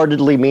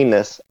wholeheartedly mean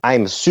this,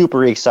 I'm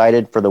super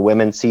excited for the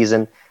women's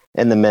season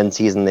and the men's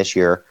season this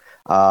year,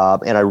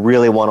 and I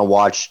really want to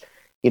watch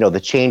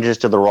the changes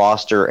to the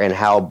roster and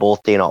how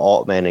both Dana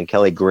Altman and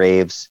Kelly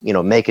Graves,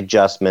 make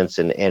adjustments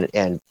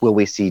and will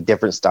we see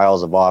different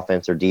styles of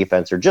offense or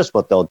defense or just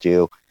what they'll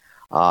do.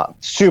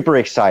 Super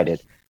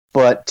excited.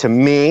 But to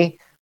me,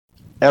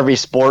 every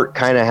sport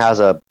kind of has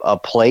a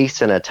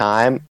place and a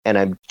time, and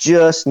I'm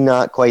just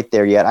not quite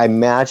there yet. I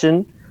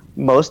imagine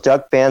most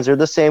Duck fans are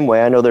the same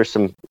way. I know there's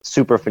some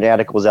super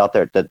fanaticals out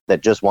there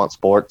that just want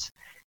sports.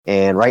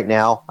 And right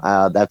now,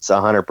 that's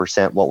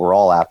 100% what we're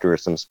all after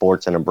is some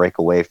sports and a break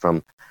away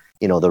from,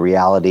 the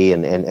reality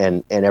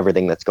and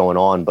everything that's going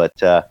on. But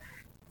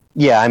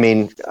Yeah, I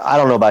mean, I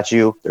don't know about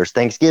you. There's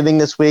Thanksgiving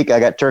this week. I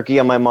got turkey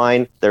on my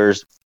mind.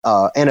 There's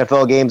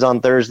NFL games on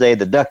Thursday.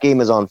 The Duck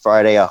game is on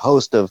Friday. A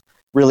host of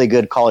really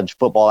good college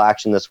football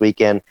action this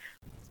weekend.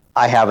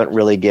 I haven't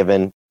really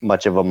given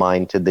much of a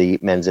mind to the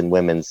men's and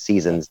women's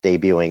seasons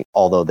debuting,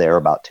 although they're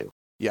about to.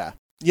 Yeah.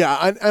 Yeah,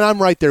 and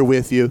I'm right there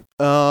with you.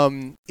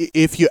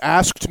 If you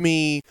asked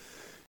me,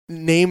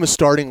 name a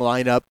starting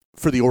lineup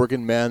for the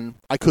Oregon men,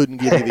 I couldn't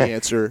give you the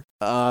answer.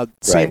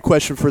 Same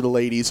question for the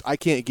ladies. I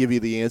can't give you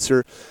the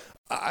answer.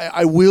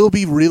 I will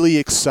be really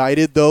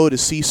excited, though, to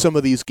see some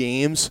of these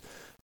games,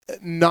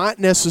 not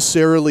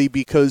necessarily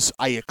because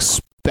I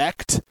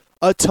expect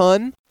a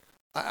ton.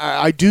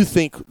 I do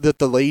think that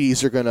the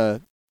ladies are going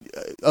to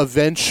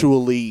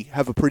eventually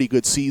have a pretty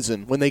good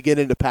season when they get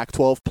into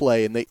Pac-12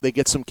 play and they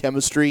get some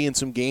chemistry and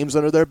some games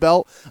under their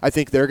belt. I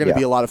think they're going to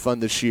be a lot of fun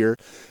this year.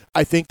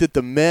 I think that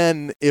the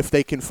men, if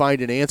they can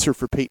find an answer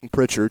for Peyton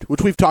Pritchard,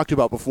 which we've talked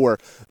about before,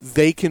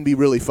 they can be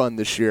really fun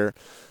this year.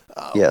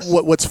 Yes.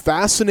 What's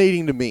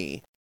fascinating to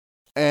me,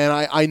 and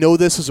I know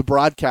this as a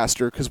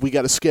broadcaster because we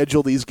got to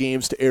schedule these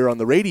games to air on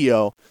the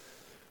radio,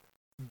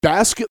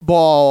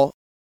 basketball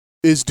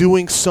is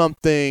doing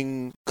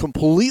something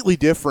completely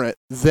different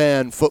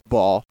than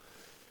football,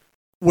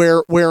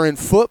 where in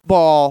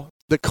football,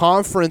 the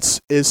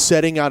conference is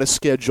setting out a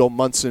schedule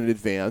months in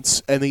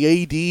advance, and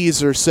the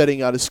ADs are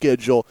setting out a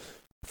schedule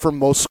for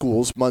most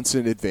schools months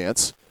in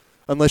advance,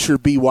 unless you're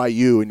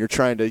BYU and you're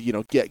trying to,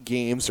 get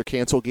games or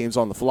cancel games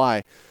on the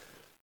fly.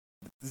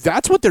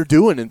 That's what they're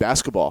doing in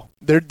basketball.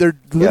 They're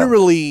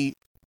literally,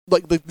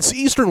 like this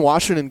Eastern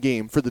Washington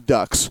game for the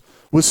Ducks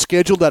was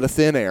scheduled out of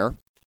thin air.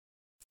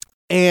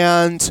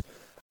 And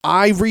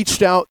I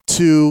reached out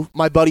to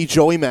my buddy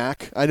Joey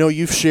Mack. I know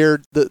you've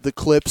shared the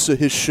clips of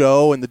his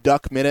show and the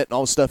Duck Minute and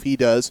all the stuff he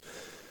does.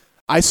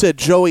 I said,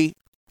 Joey,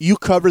 you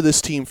cover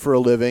this team for a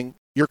living.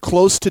 You're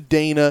close to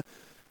Dana.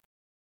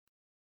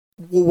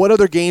 What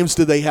other games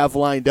do they have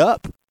lined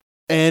up?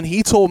 And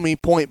he told me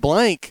point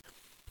blank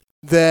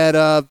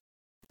that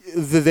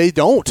they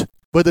don't.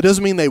 But that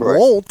doesn't mean they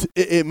won't.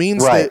 It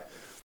means that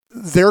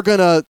they're going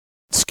to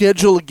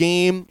schedule a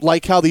game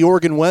like how the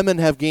Oregon women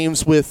have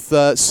games with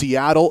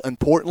Seattle and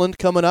Portland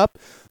coming up.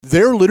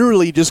 They're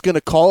literally just going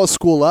to call a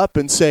school up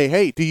and say,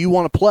 hey, do you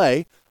want to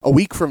play a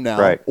week from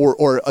now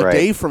or a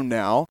day from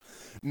now?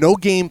 No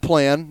game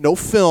plan, no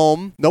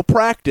film, no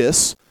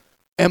practice,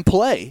 and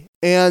play.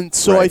 And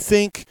so I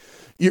think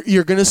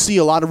you're going to see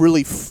a lot of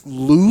really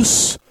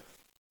loose,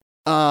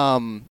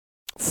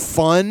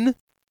 fun,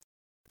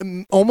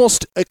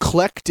 almost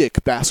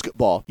eclectic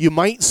basketball. You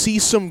might see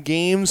some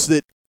games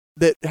that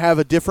have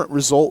a different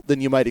result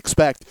than you might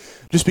expect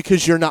just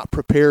because you're not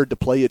prepared to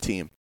play a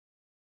team.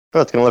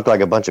 Well, it's going to look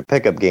like a bunch of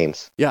pickup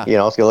games. Yeah.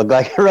 It's going to look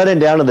like running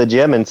down to the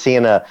gym and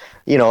seeing a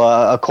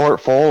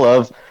court full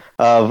of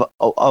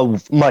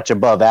much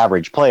above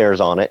average players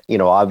on it,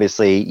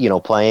 obviously,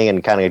 playing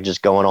and kind of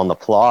just going on the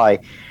fly.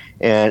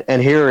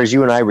 And here, as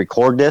you and I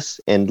record this,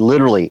 and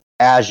literally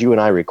as you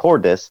and I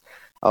record this,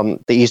 the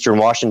Eastern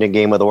Washington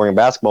game with Oregon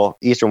basketball,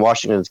 Eastern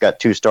Washington's got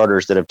 2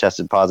 starters that have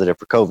tested positive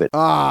for COVID.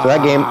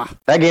 So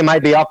that game might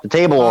be off the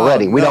table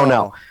already. We don't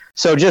know.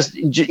 So just,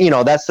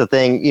 that's the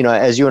thing,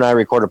 as you and I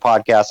record a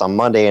podcast on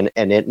Monday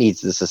and it needs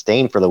to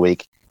sustain for the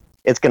week,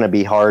 it's going to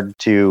be hard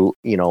to,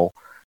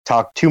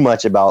 talk too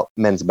much about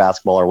men's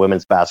basketball or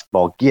women's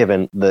basketball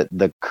given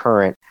the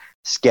current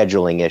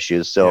scheduling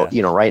issues. So,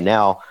 right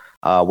now,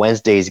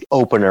 Wednesday's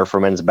opener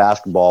for men's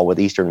basketball with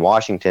Eastern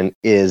Washington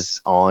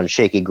is on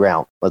shaky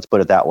ground. Let's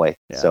put it that way.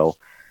 Yeah. So,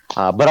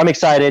 but I'm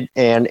excited,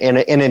 and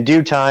in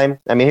due time.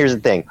 I mean, here's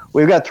the thing: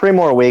 we've got 3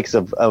 more weeks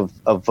of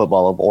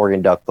football, of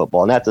Oregon Duck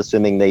football, and that's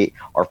assuming they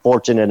are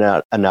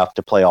fortunate enough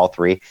to play all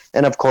 3.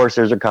 And of course,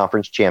 there's a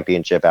conference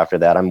championship after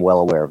that. I'm well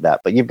aware of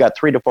that. But you've got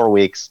 3 to 4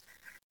 weeks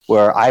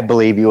where I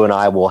believe you and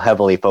I will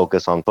heavily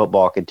focus on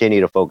football,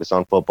 continue to focus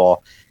on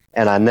football.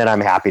 And then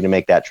I'm happy to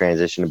make that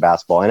transition to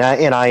basketball.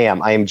 And I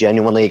am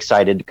genuinely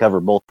excited to cover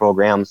both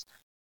programs,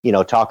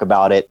 talk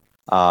about it.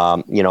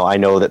 I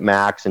know that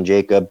Max and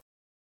Jacob,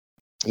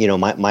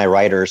 my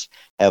writers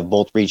have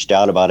both reached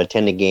out about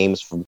attending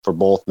games for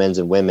both men's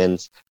and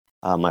women's.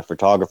 My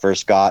photographer,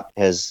 Scott,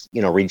 has,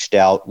 reached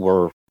out.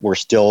 We're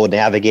still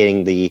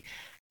navigating the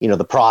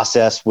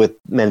process with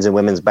men's and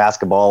women's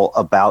basketball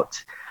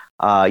about,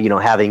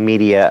 having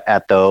media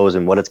at those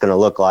and what it's going to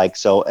look like.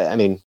 So, I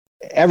mean,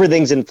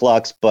 everything's in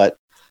flux, but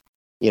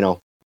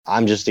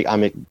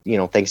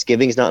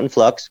Thanksgiving's not in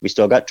flux. We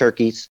still got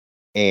turkeys,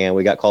 and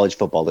we got college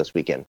football this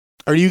weekend.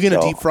 Are you going to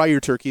deep fry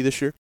your turkey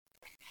this year?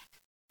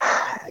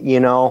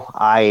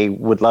 I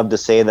would love to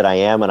say that I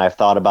am, and I've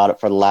thought about it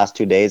for the last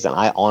 2 days, and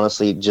I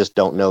honestly just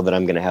don't know that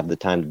I'm going to have the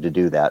time to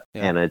do that.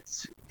 Yeah. And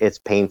it's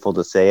painful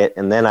to say it.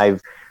 And then I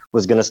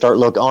was going to start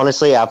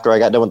honestly, after I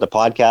got done with the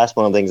podcast,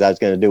 one of the things I was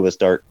going to do was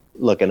start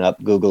looking up,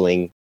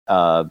 Googling,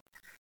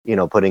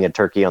 putting a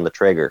turkey on the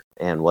trigger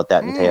and what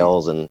that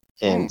entails.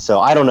 And so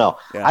I don't know.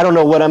 Yeah. I don't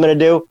know what I'm going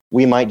to do.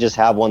 We might just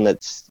have one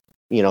that's,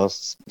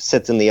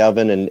 sits in the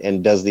oven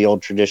and does the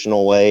old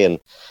traditional way.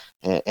 And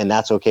and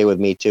that's okay with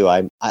me too.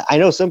 I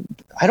know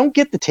I don't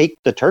get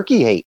the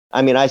turkey hate.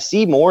 I mean, I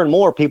see more and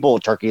more people,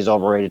 turkey's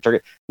overrated.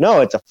 Turkey.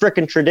 No, it's a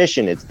freaking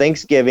tradition. It's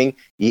Thanksgiving.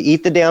 You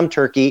eat the damn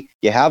turkey.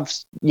 You have,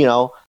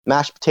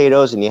 mashed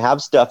potatoes and you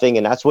have stuffing,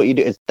 and that's what you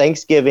do. It's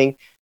Thanksgiving.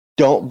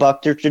 Don't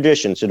buck their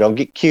tradition. So don't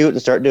get cute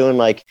and start doing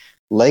like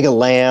leg of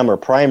lamb or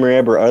prime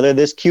rib or other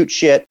this cute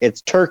shit.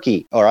 It's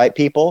turkey. All right,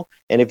 people.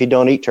 And if you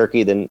don't eat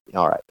turkey, then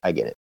all right, I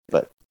get it.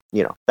 But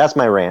that's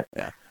my rant.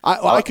 Yeah.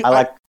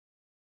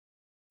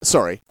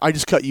 Sorry, I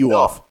just cut you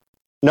off.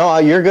 No,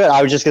 you're good.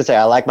 I was just going to say,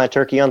 I like my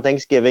turkey on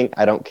Thanksgiving.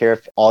 I don't care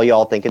if all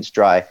y'all think it's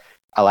dry.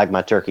 I like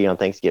my turkey on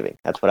Thanksgiving.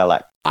 That's what I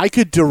like. I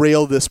could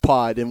derail this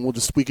pod, and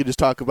we could just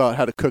talk about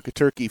how to cook a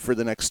turkey for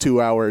the next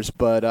 2 hours,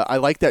 but I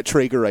like that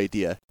Traeger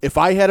idea. If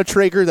I had a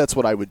Traeger, that's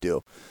what I would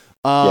do.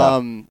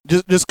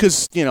 Just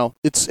because,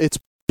 it's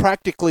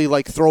practically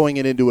like throwing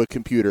it into a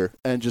computer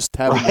and just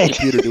having the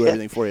computer do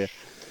everything for you.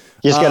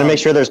 You just got to make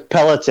sure there's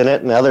pellets in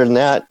it, and other than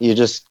that, you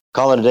just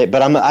call it a day.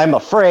 But I'm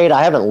afraid,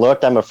 I haven't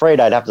looked, I'm afraid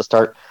I'd have to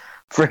start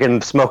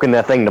freaking smoking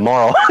that thing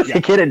tomorrow to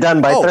get it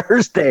done by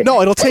Thursday. No,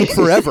 it'll take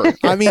forever.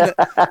 I mean,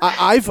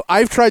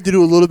 I've tried to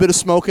do a little bit of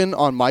smoking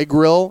on my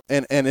grill,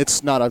 and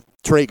it's not a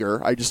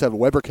Traeger. I just have a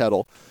Weber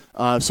kettle,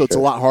 so it's a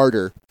lot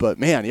harder. But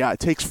man, it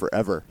takes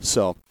forever.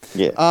 So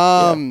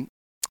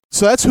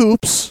so that's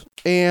hoops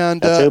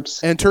and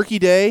Turkey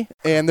Day,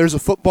 and there's a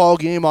football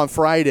game on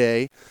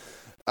Friday.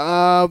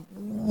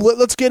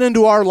 Let's get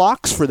into our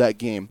locks for that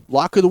game.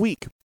 Lock of the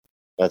week.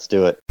 Let's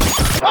do it.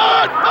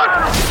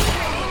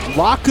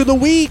 Lock of the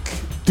week,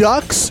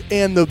 Ducks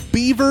and the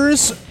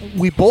Beavers.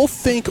 We both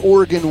think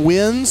Oregon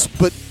wins,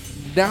 but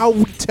now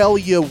we tell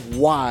you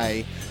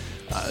why.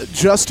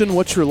 Justin,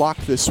 what's your lock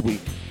this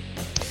week?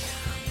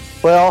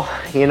 Well,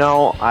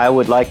 I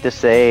would like to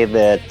say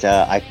that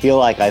I feel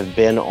like I've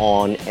been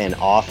on an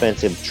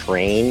offensive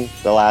train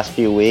the last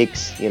few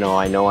weeks.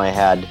 I know I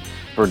had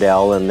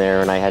Verdell in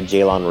there, and I had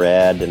Jalen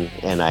Red,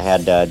 and I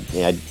had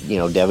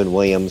Devin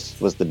Williams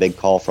was the big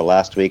call for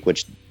last week,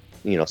 which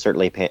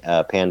certainly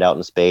panned out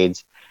in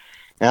spades.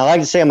 And I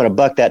like to say I'm going to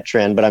buck that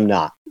trend, but I'm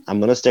not. I'm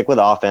going to stick with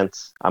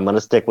offense. I'm going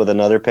to stick with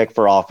another pick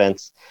for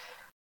offense.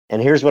 And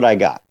here's what I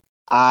got.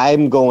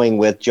 I'm going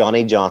with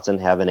Johnny Johnson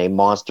having a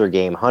monster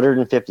game,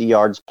 150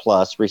 yards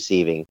plus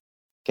receiving.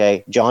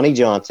 Okay, Johnny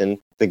Johnson,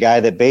 the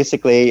guy that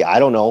basically, I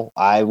don't know,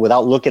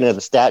 without looking at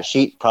the stat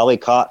sheet, probably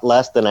caught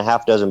less than a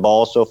half dozen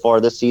balls so far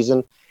this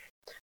season,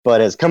 but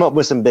has come up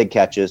with some big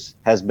catches,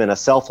 has been a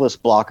selfless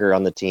blocker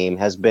on the team,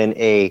 has been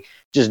a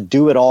just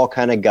do-it-all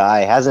kind of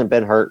guy, hasn't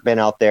been hurt, been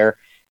out there.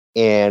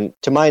 And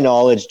to my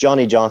knowledge,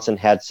 Johnny Johnson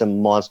had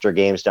some monster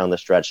games down the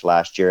stretch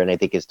last year, and I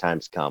think his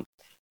time's come.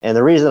 And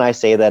the reason I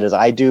say that is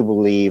I do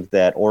believe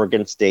that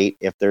Oregon State,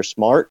 if they're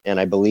smart, and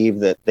I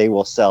believe that they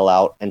will sell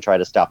out and try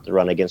to stop the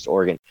run against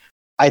Oregon.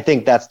 I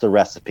think that's the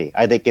recipe.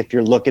 I think if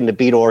you're looking to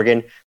beat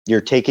Oregon,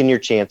 you're taking your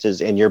chances,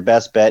 and your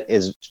best bet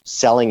is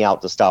selling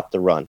out to stop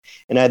the run.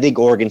 And I think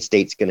Oregon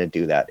State's going to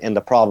do that. And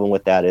the problem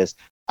with that is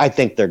I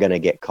think they're going to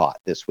get caught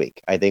this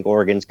week. I think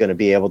Oregon's going to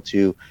be able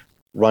to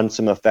run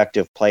some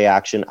effective play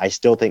action. I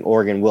still think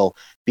Oregon will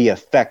be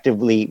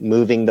effectively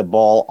moving the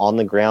ball on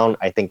the ground.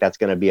 I think that's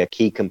going to be a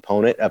key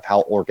component of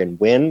how Oregon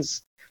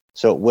wins.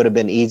 So it would have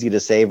been easy to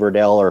say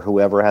Verdell or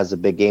whoever has a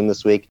big game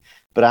this week.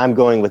 But I'm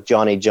going with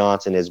Johnny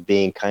Johnson as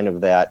being kind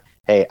of that,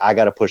 hey, I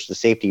got to push the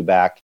safety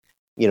back,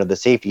 the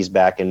safeties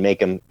back and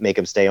make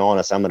him stay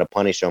honest. I'm going to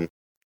punish him.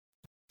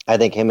 I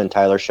think him and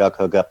Tyler Shuck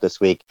hook up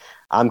this week.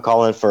 I'm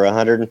calling for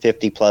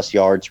 150 plus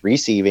yards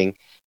receiving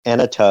and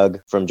a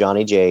tug from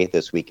Johnny J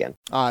this weekend.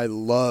 I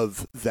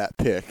love that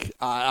pick.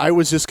 I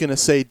was just going to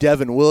say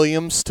Devin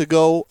Williams to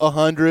go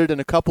 100 and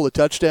a couple of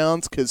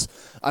touchdowns because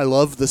I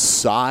love the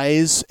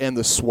size and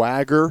the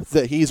swagger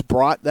that he's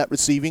brought that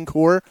receiving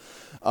core.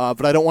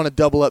 But I don't want to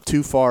double up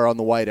too far on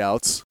the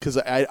wideouts because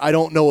I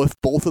don't know if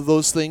both of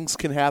those things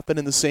can happen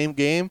in the same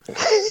game.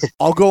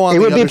 I'll go on. It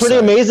would be pretty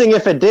amazing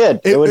if it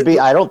did. It would be.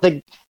 I don't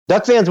think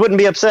Duck fans wouldn't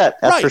be upset.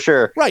 That's for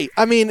sure. Right.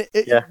 I mean,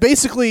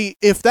 basically,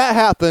 if that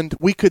happened,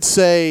 we could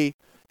say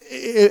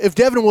if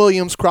Devin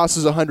Williams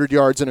crosses 100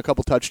 yards and a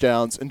couple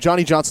touchdowns, and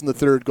Johnny Johnson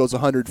III goes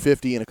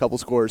 150 and a couple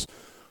scores,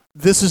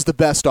 this is the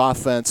best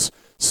offense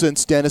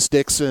since Dennis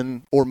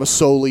Dixon or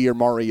Masoli or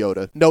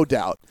Mariota, no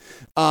doubt.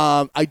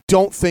 I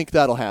don't think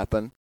that'll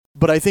happen,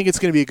 but I think it's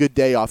going to be a good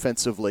day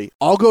offensively.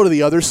 I'll go to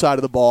the other side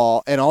of the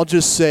ball, and I'll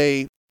just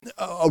say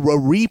a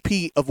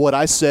repeat of what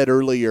I said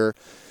earlier.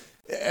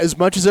 As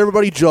much as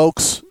everybody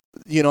jokes,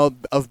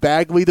 of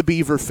Bagley the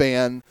Beaver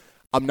fan,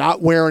 I'm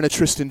not wearing a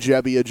Tristan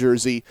Gebbia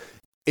jersey.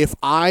 If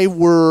I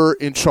were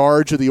in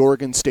charge of the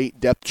Oregon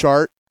State depth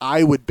chart,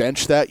 I would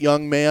bench that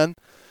young man.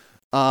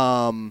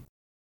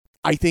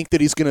 I think that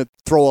he's going to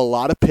throw a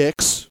lot of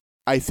picks.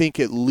 I think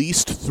at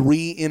least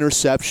 3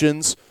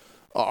 interceptions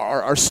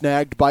are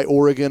snagged by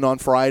Oregon on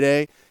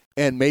Friday,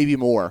 and maybe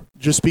more,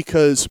 just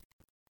because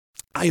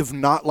I have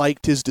not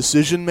liked his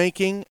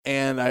decision-making,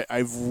 and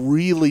I've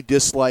really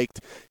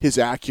disliked his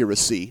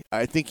accuracy.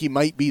 I think he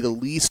might be the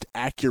least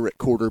accurate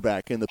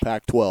quarterback in the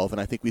Pac-12, and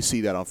I think we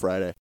see that on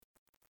Friday.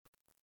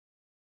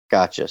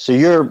 Gotcha. So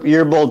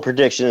your bold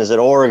prediction is that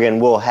Oregon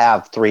will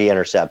have 3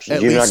 interceptions.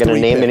 At You're not least going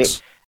to 3 name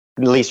picks.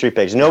 at least 3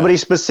 picks. Nobody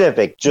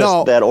specific,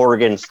 just that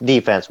Oregon's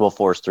defense will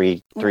force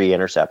three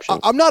interceptions.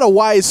 I'm not a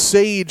wise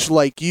sage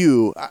like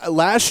you.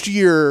 Last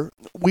year,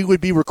 we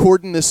would be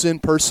recording this in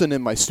person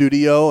in my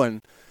studio,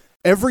 and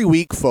every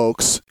week,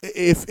 folks,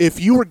 if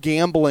you were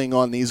gambling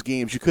on these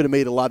games, you could have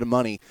made a lot of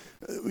money.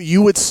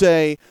 You would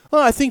say,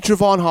 I think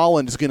Javon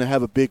Holland is going to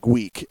have a big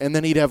week, and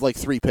then he'd have like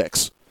 3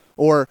 picks.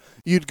 Or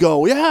you'd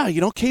go,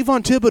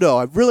 Kayvon Thibodeau,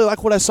 I really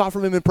like what I saw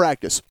from him in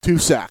practice. 2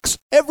 sacks.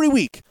 Every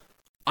week.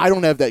 I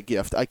don't have that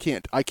gift. I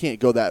can't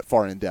go that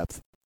far in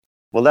depth.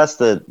 Well, that's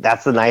the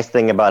nice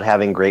thing about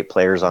having great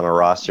players on a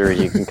roster.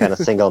 You can kind of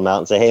single them out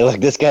and say, hey, look,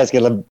 this guy's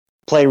going to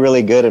play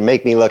really good and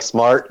make me look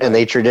smart, and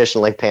they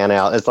traditionally pan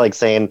out. It's like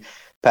saying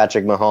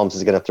Patrick Mahomes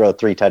is going to throw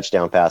 3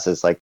 touchdown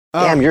passes. Like,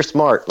 damn, you're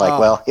smart. Like,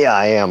 well, yeah,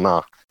 I am.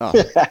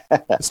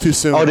 It's too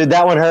soon. Oh, did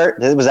that one hurt?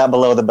 Was that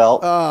below the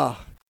belt?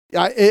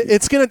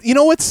 It's going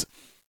to,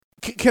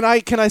 Can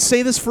I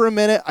say this for a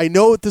minute? I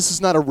know this is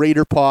not a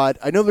Raider pod.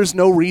 I know there's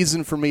no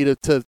reason for me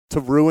to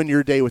ruin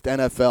your day with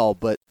NFL,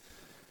 but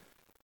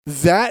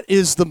that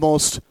is the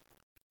most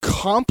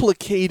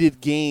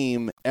complicated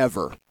game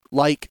ever.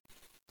 Like,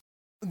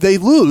 they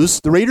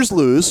lose. The Raiders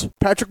lose.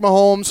 Patrick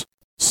Mahomes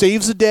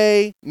saves a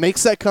day,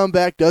 makes that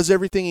comeback, does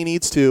everything he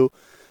needs to,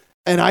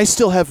 and I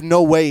still have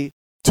no way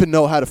to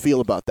know how to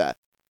feel about that.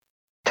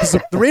 Because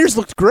the Raiders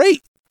looked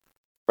great.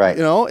 Right.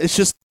 It's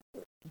just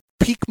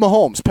peak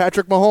Mahomes,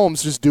 Patrick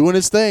Mahomes just doing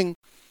his thing.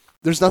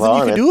 There's nothing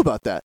you can do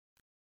about that.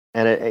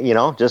 And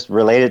it, just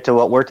related to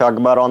what we're talking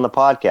about on the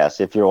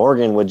podcast. If you're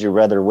Oregon, would you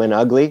rather win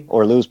ugly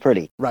or lose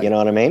pretty? Right. You know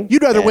what I mean?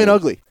 You'd rather win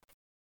ugly.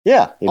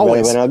 Yeah, you'd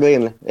Always. rather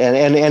win ugly,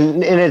 and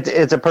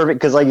it's a perfect,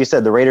 because like you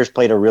said, the Raiders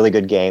played a really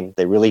good game.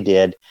 They really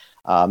did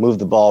move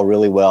the ball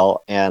really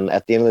well. And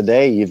at the end of the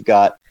day, you've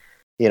got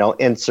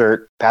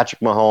insert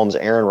Patrick Mahomes,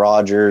 Aaron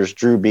Rodgers,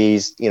 Drew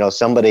Brees,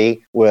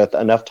 somebody with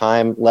enough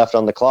time left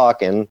on the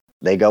clock, and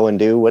they go and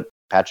do what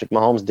Patrick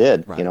Mahomes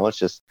did. Right. It's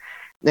just,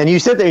 and you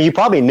sit there, you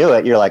probably knew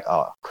it. You're like,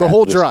 oh, crap, the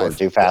whole we drive, scored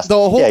too fast. The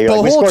whole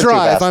too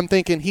drive. fast. I'm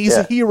thinking he's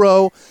a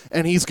hero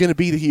and he's going to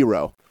be the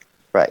hero.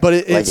 Right. But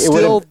it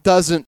still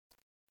doesn't,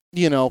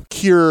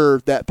 cure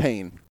that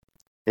pain.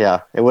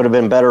 Yeah, it would have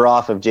been better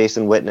off if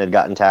Jason Witten had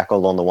gotten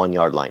tackled on the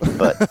 1-yard line,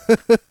 but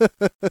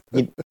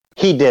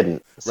he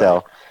didn't. So.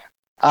 Right.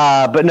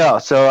 But no,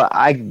 so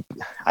I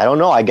don't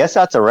know. I guess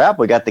that's a wrap.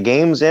 We got the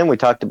games in. We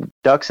talked to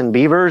Ducks and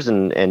Beavers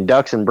and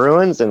Ducks and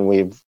Bruins, and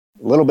we've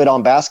a little bit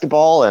on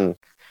basketball. And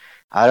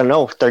I don't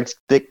know.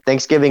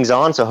 Thanksgiving's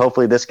on, so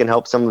hopefully this can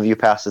help some of you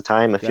pass the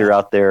time if you're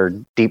out there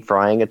deep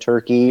frying a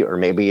turkey, or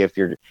maybe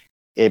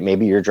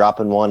maybe you're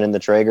dropping one in the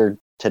Traeger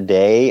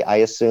today, I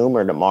assume,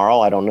 or tomorrow.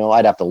 I don't know.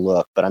 I'd have to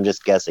look, but I'm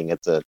just guessing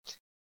it's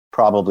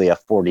probably a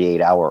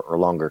 48-hour or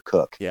longer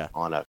cook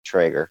on a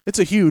Traeger. It's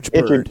a huge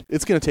bird.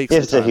 It's going to take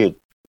some time.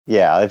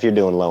 If you're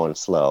doing low and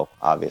slow,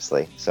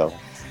 obviously. So,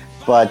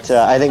 but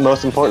I think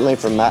most importantly,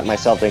 for Matt and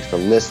myself, thanks for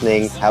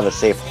listening. Have a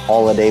safe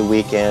holiday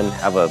weekend.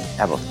 Have a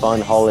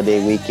fun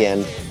holiday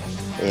weekend.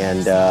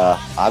 And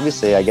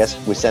obviously, I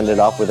guess we send it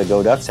off with a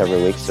Go Ducks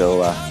every week. So,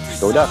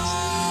 Go Ducks.